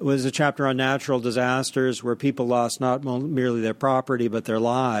 was a chapter on natural disasters where people lost not merely their property but their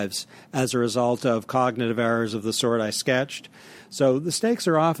lives as a result of cognitive errors of the sort I sketched. So the stakes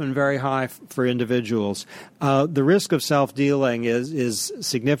are often very high for individuals. The risk of self-dealing is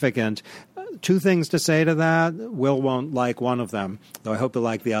significant. Two things to say to that. Will won't like one of them, though I hope he'll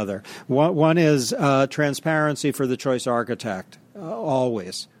like the other. One is transparency for the choice architect,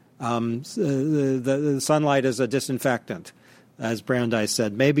 always. The sunlight is a disinfectant, as Brandeis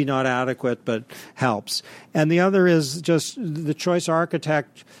said. Maybe not adequate, but helps. And the other is just the choice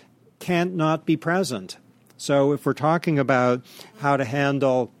architect can't not be present. So if we're talking about how to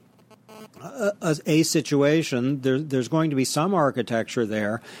handle a situation, there's going to be some architecture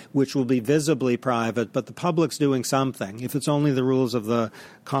there which will be visibly private, but the public's doing something, if it's only the rules of the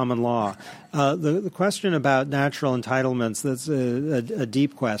common law. The question about natural entitlements, that's a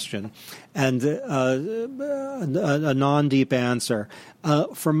deep question, and a non-deep answer.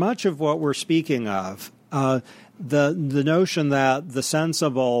 For much of what we're speaking of, the notion that the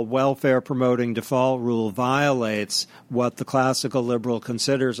sensible welfare-promoting default rule violates what the classical liberal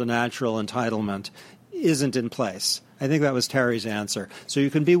considers a natural entitlement isn't in place. I think that was Terry's answer. So you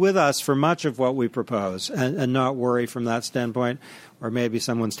can be with us for much of what we propose and not worry from that standpoint, or maybe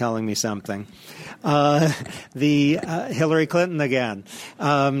someone's telling me something. Hillary Clinton again,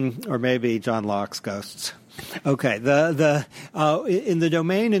 or maybe John Locke's ghosts. Okay, in the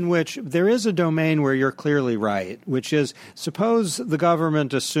domain in which there is a domain where you're clearly right, which is suppose the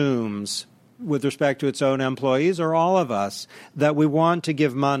government assumes, with respect to its own employees or all of us, that we want to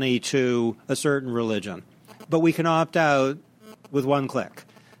give money to a certain religion, but we can opt out with one click.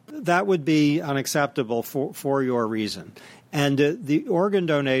 That would be unacceptable for your reason. And the organ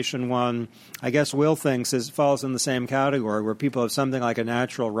donation one, I guess Will thinks, falls in the same category, where people have something like a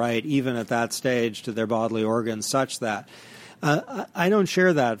natural right, even at that stage, to their bodily organs, such that. I don't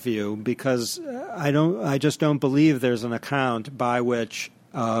share that view because I just don't believe there's an account by which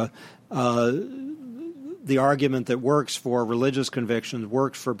the argument that works for religious convictions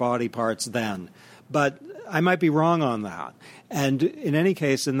worked for body parts then. But I might be wrong on that. And in any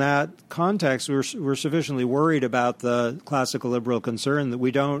case, in that context, we're sufficiently worried about the classical liberal concern that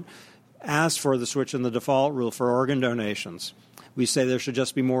we don't ask for the switch in the default rule for organ donations. We say there should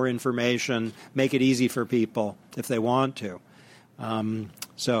just be more information, make it easy for people if they want to.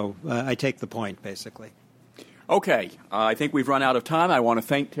 So I take the point, basically. Okay, I think we've run out of time. I want to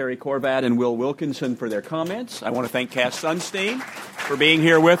thank Terry Korvat and Will Wilkinson for their comments. I want to thank Cass Sunstein for being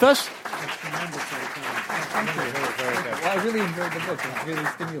here with us. Well, I really enjoyed the book. It was really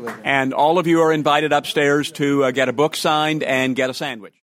stimulating. And all of you are invited upstairs to get a book signed and get a sandwich.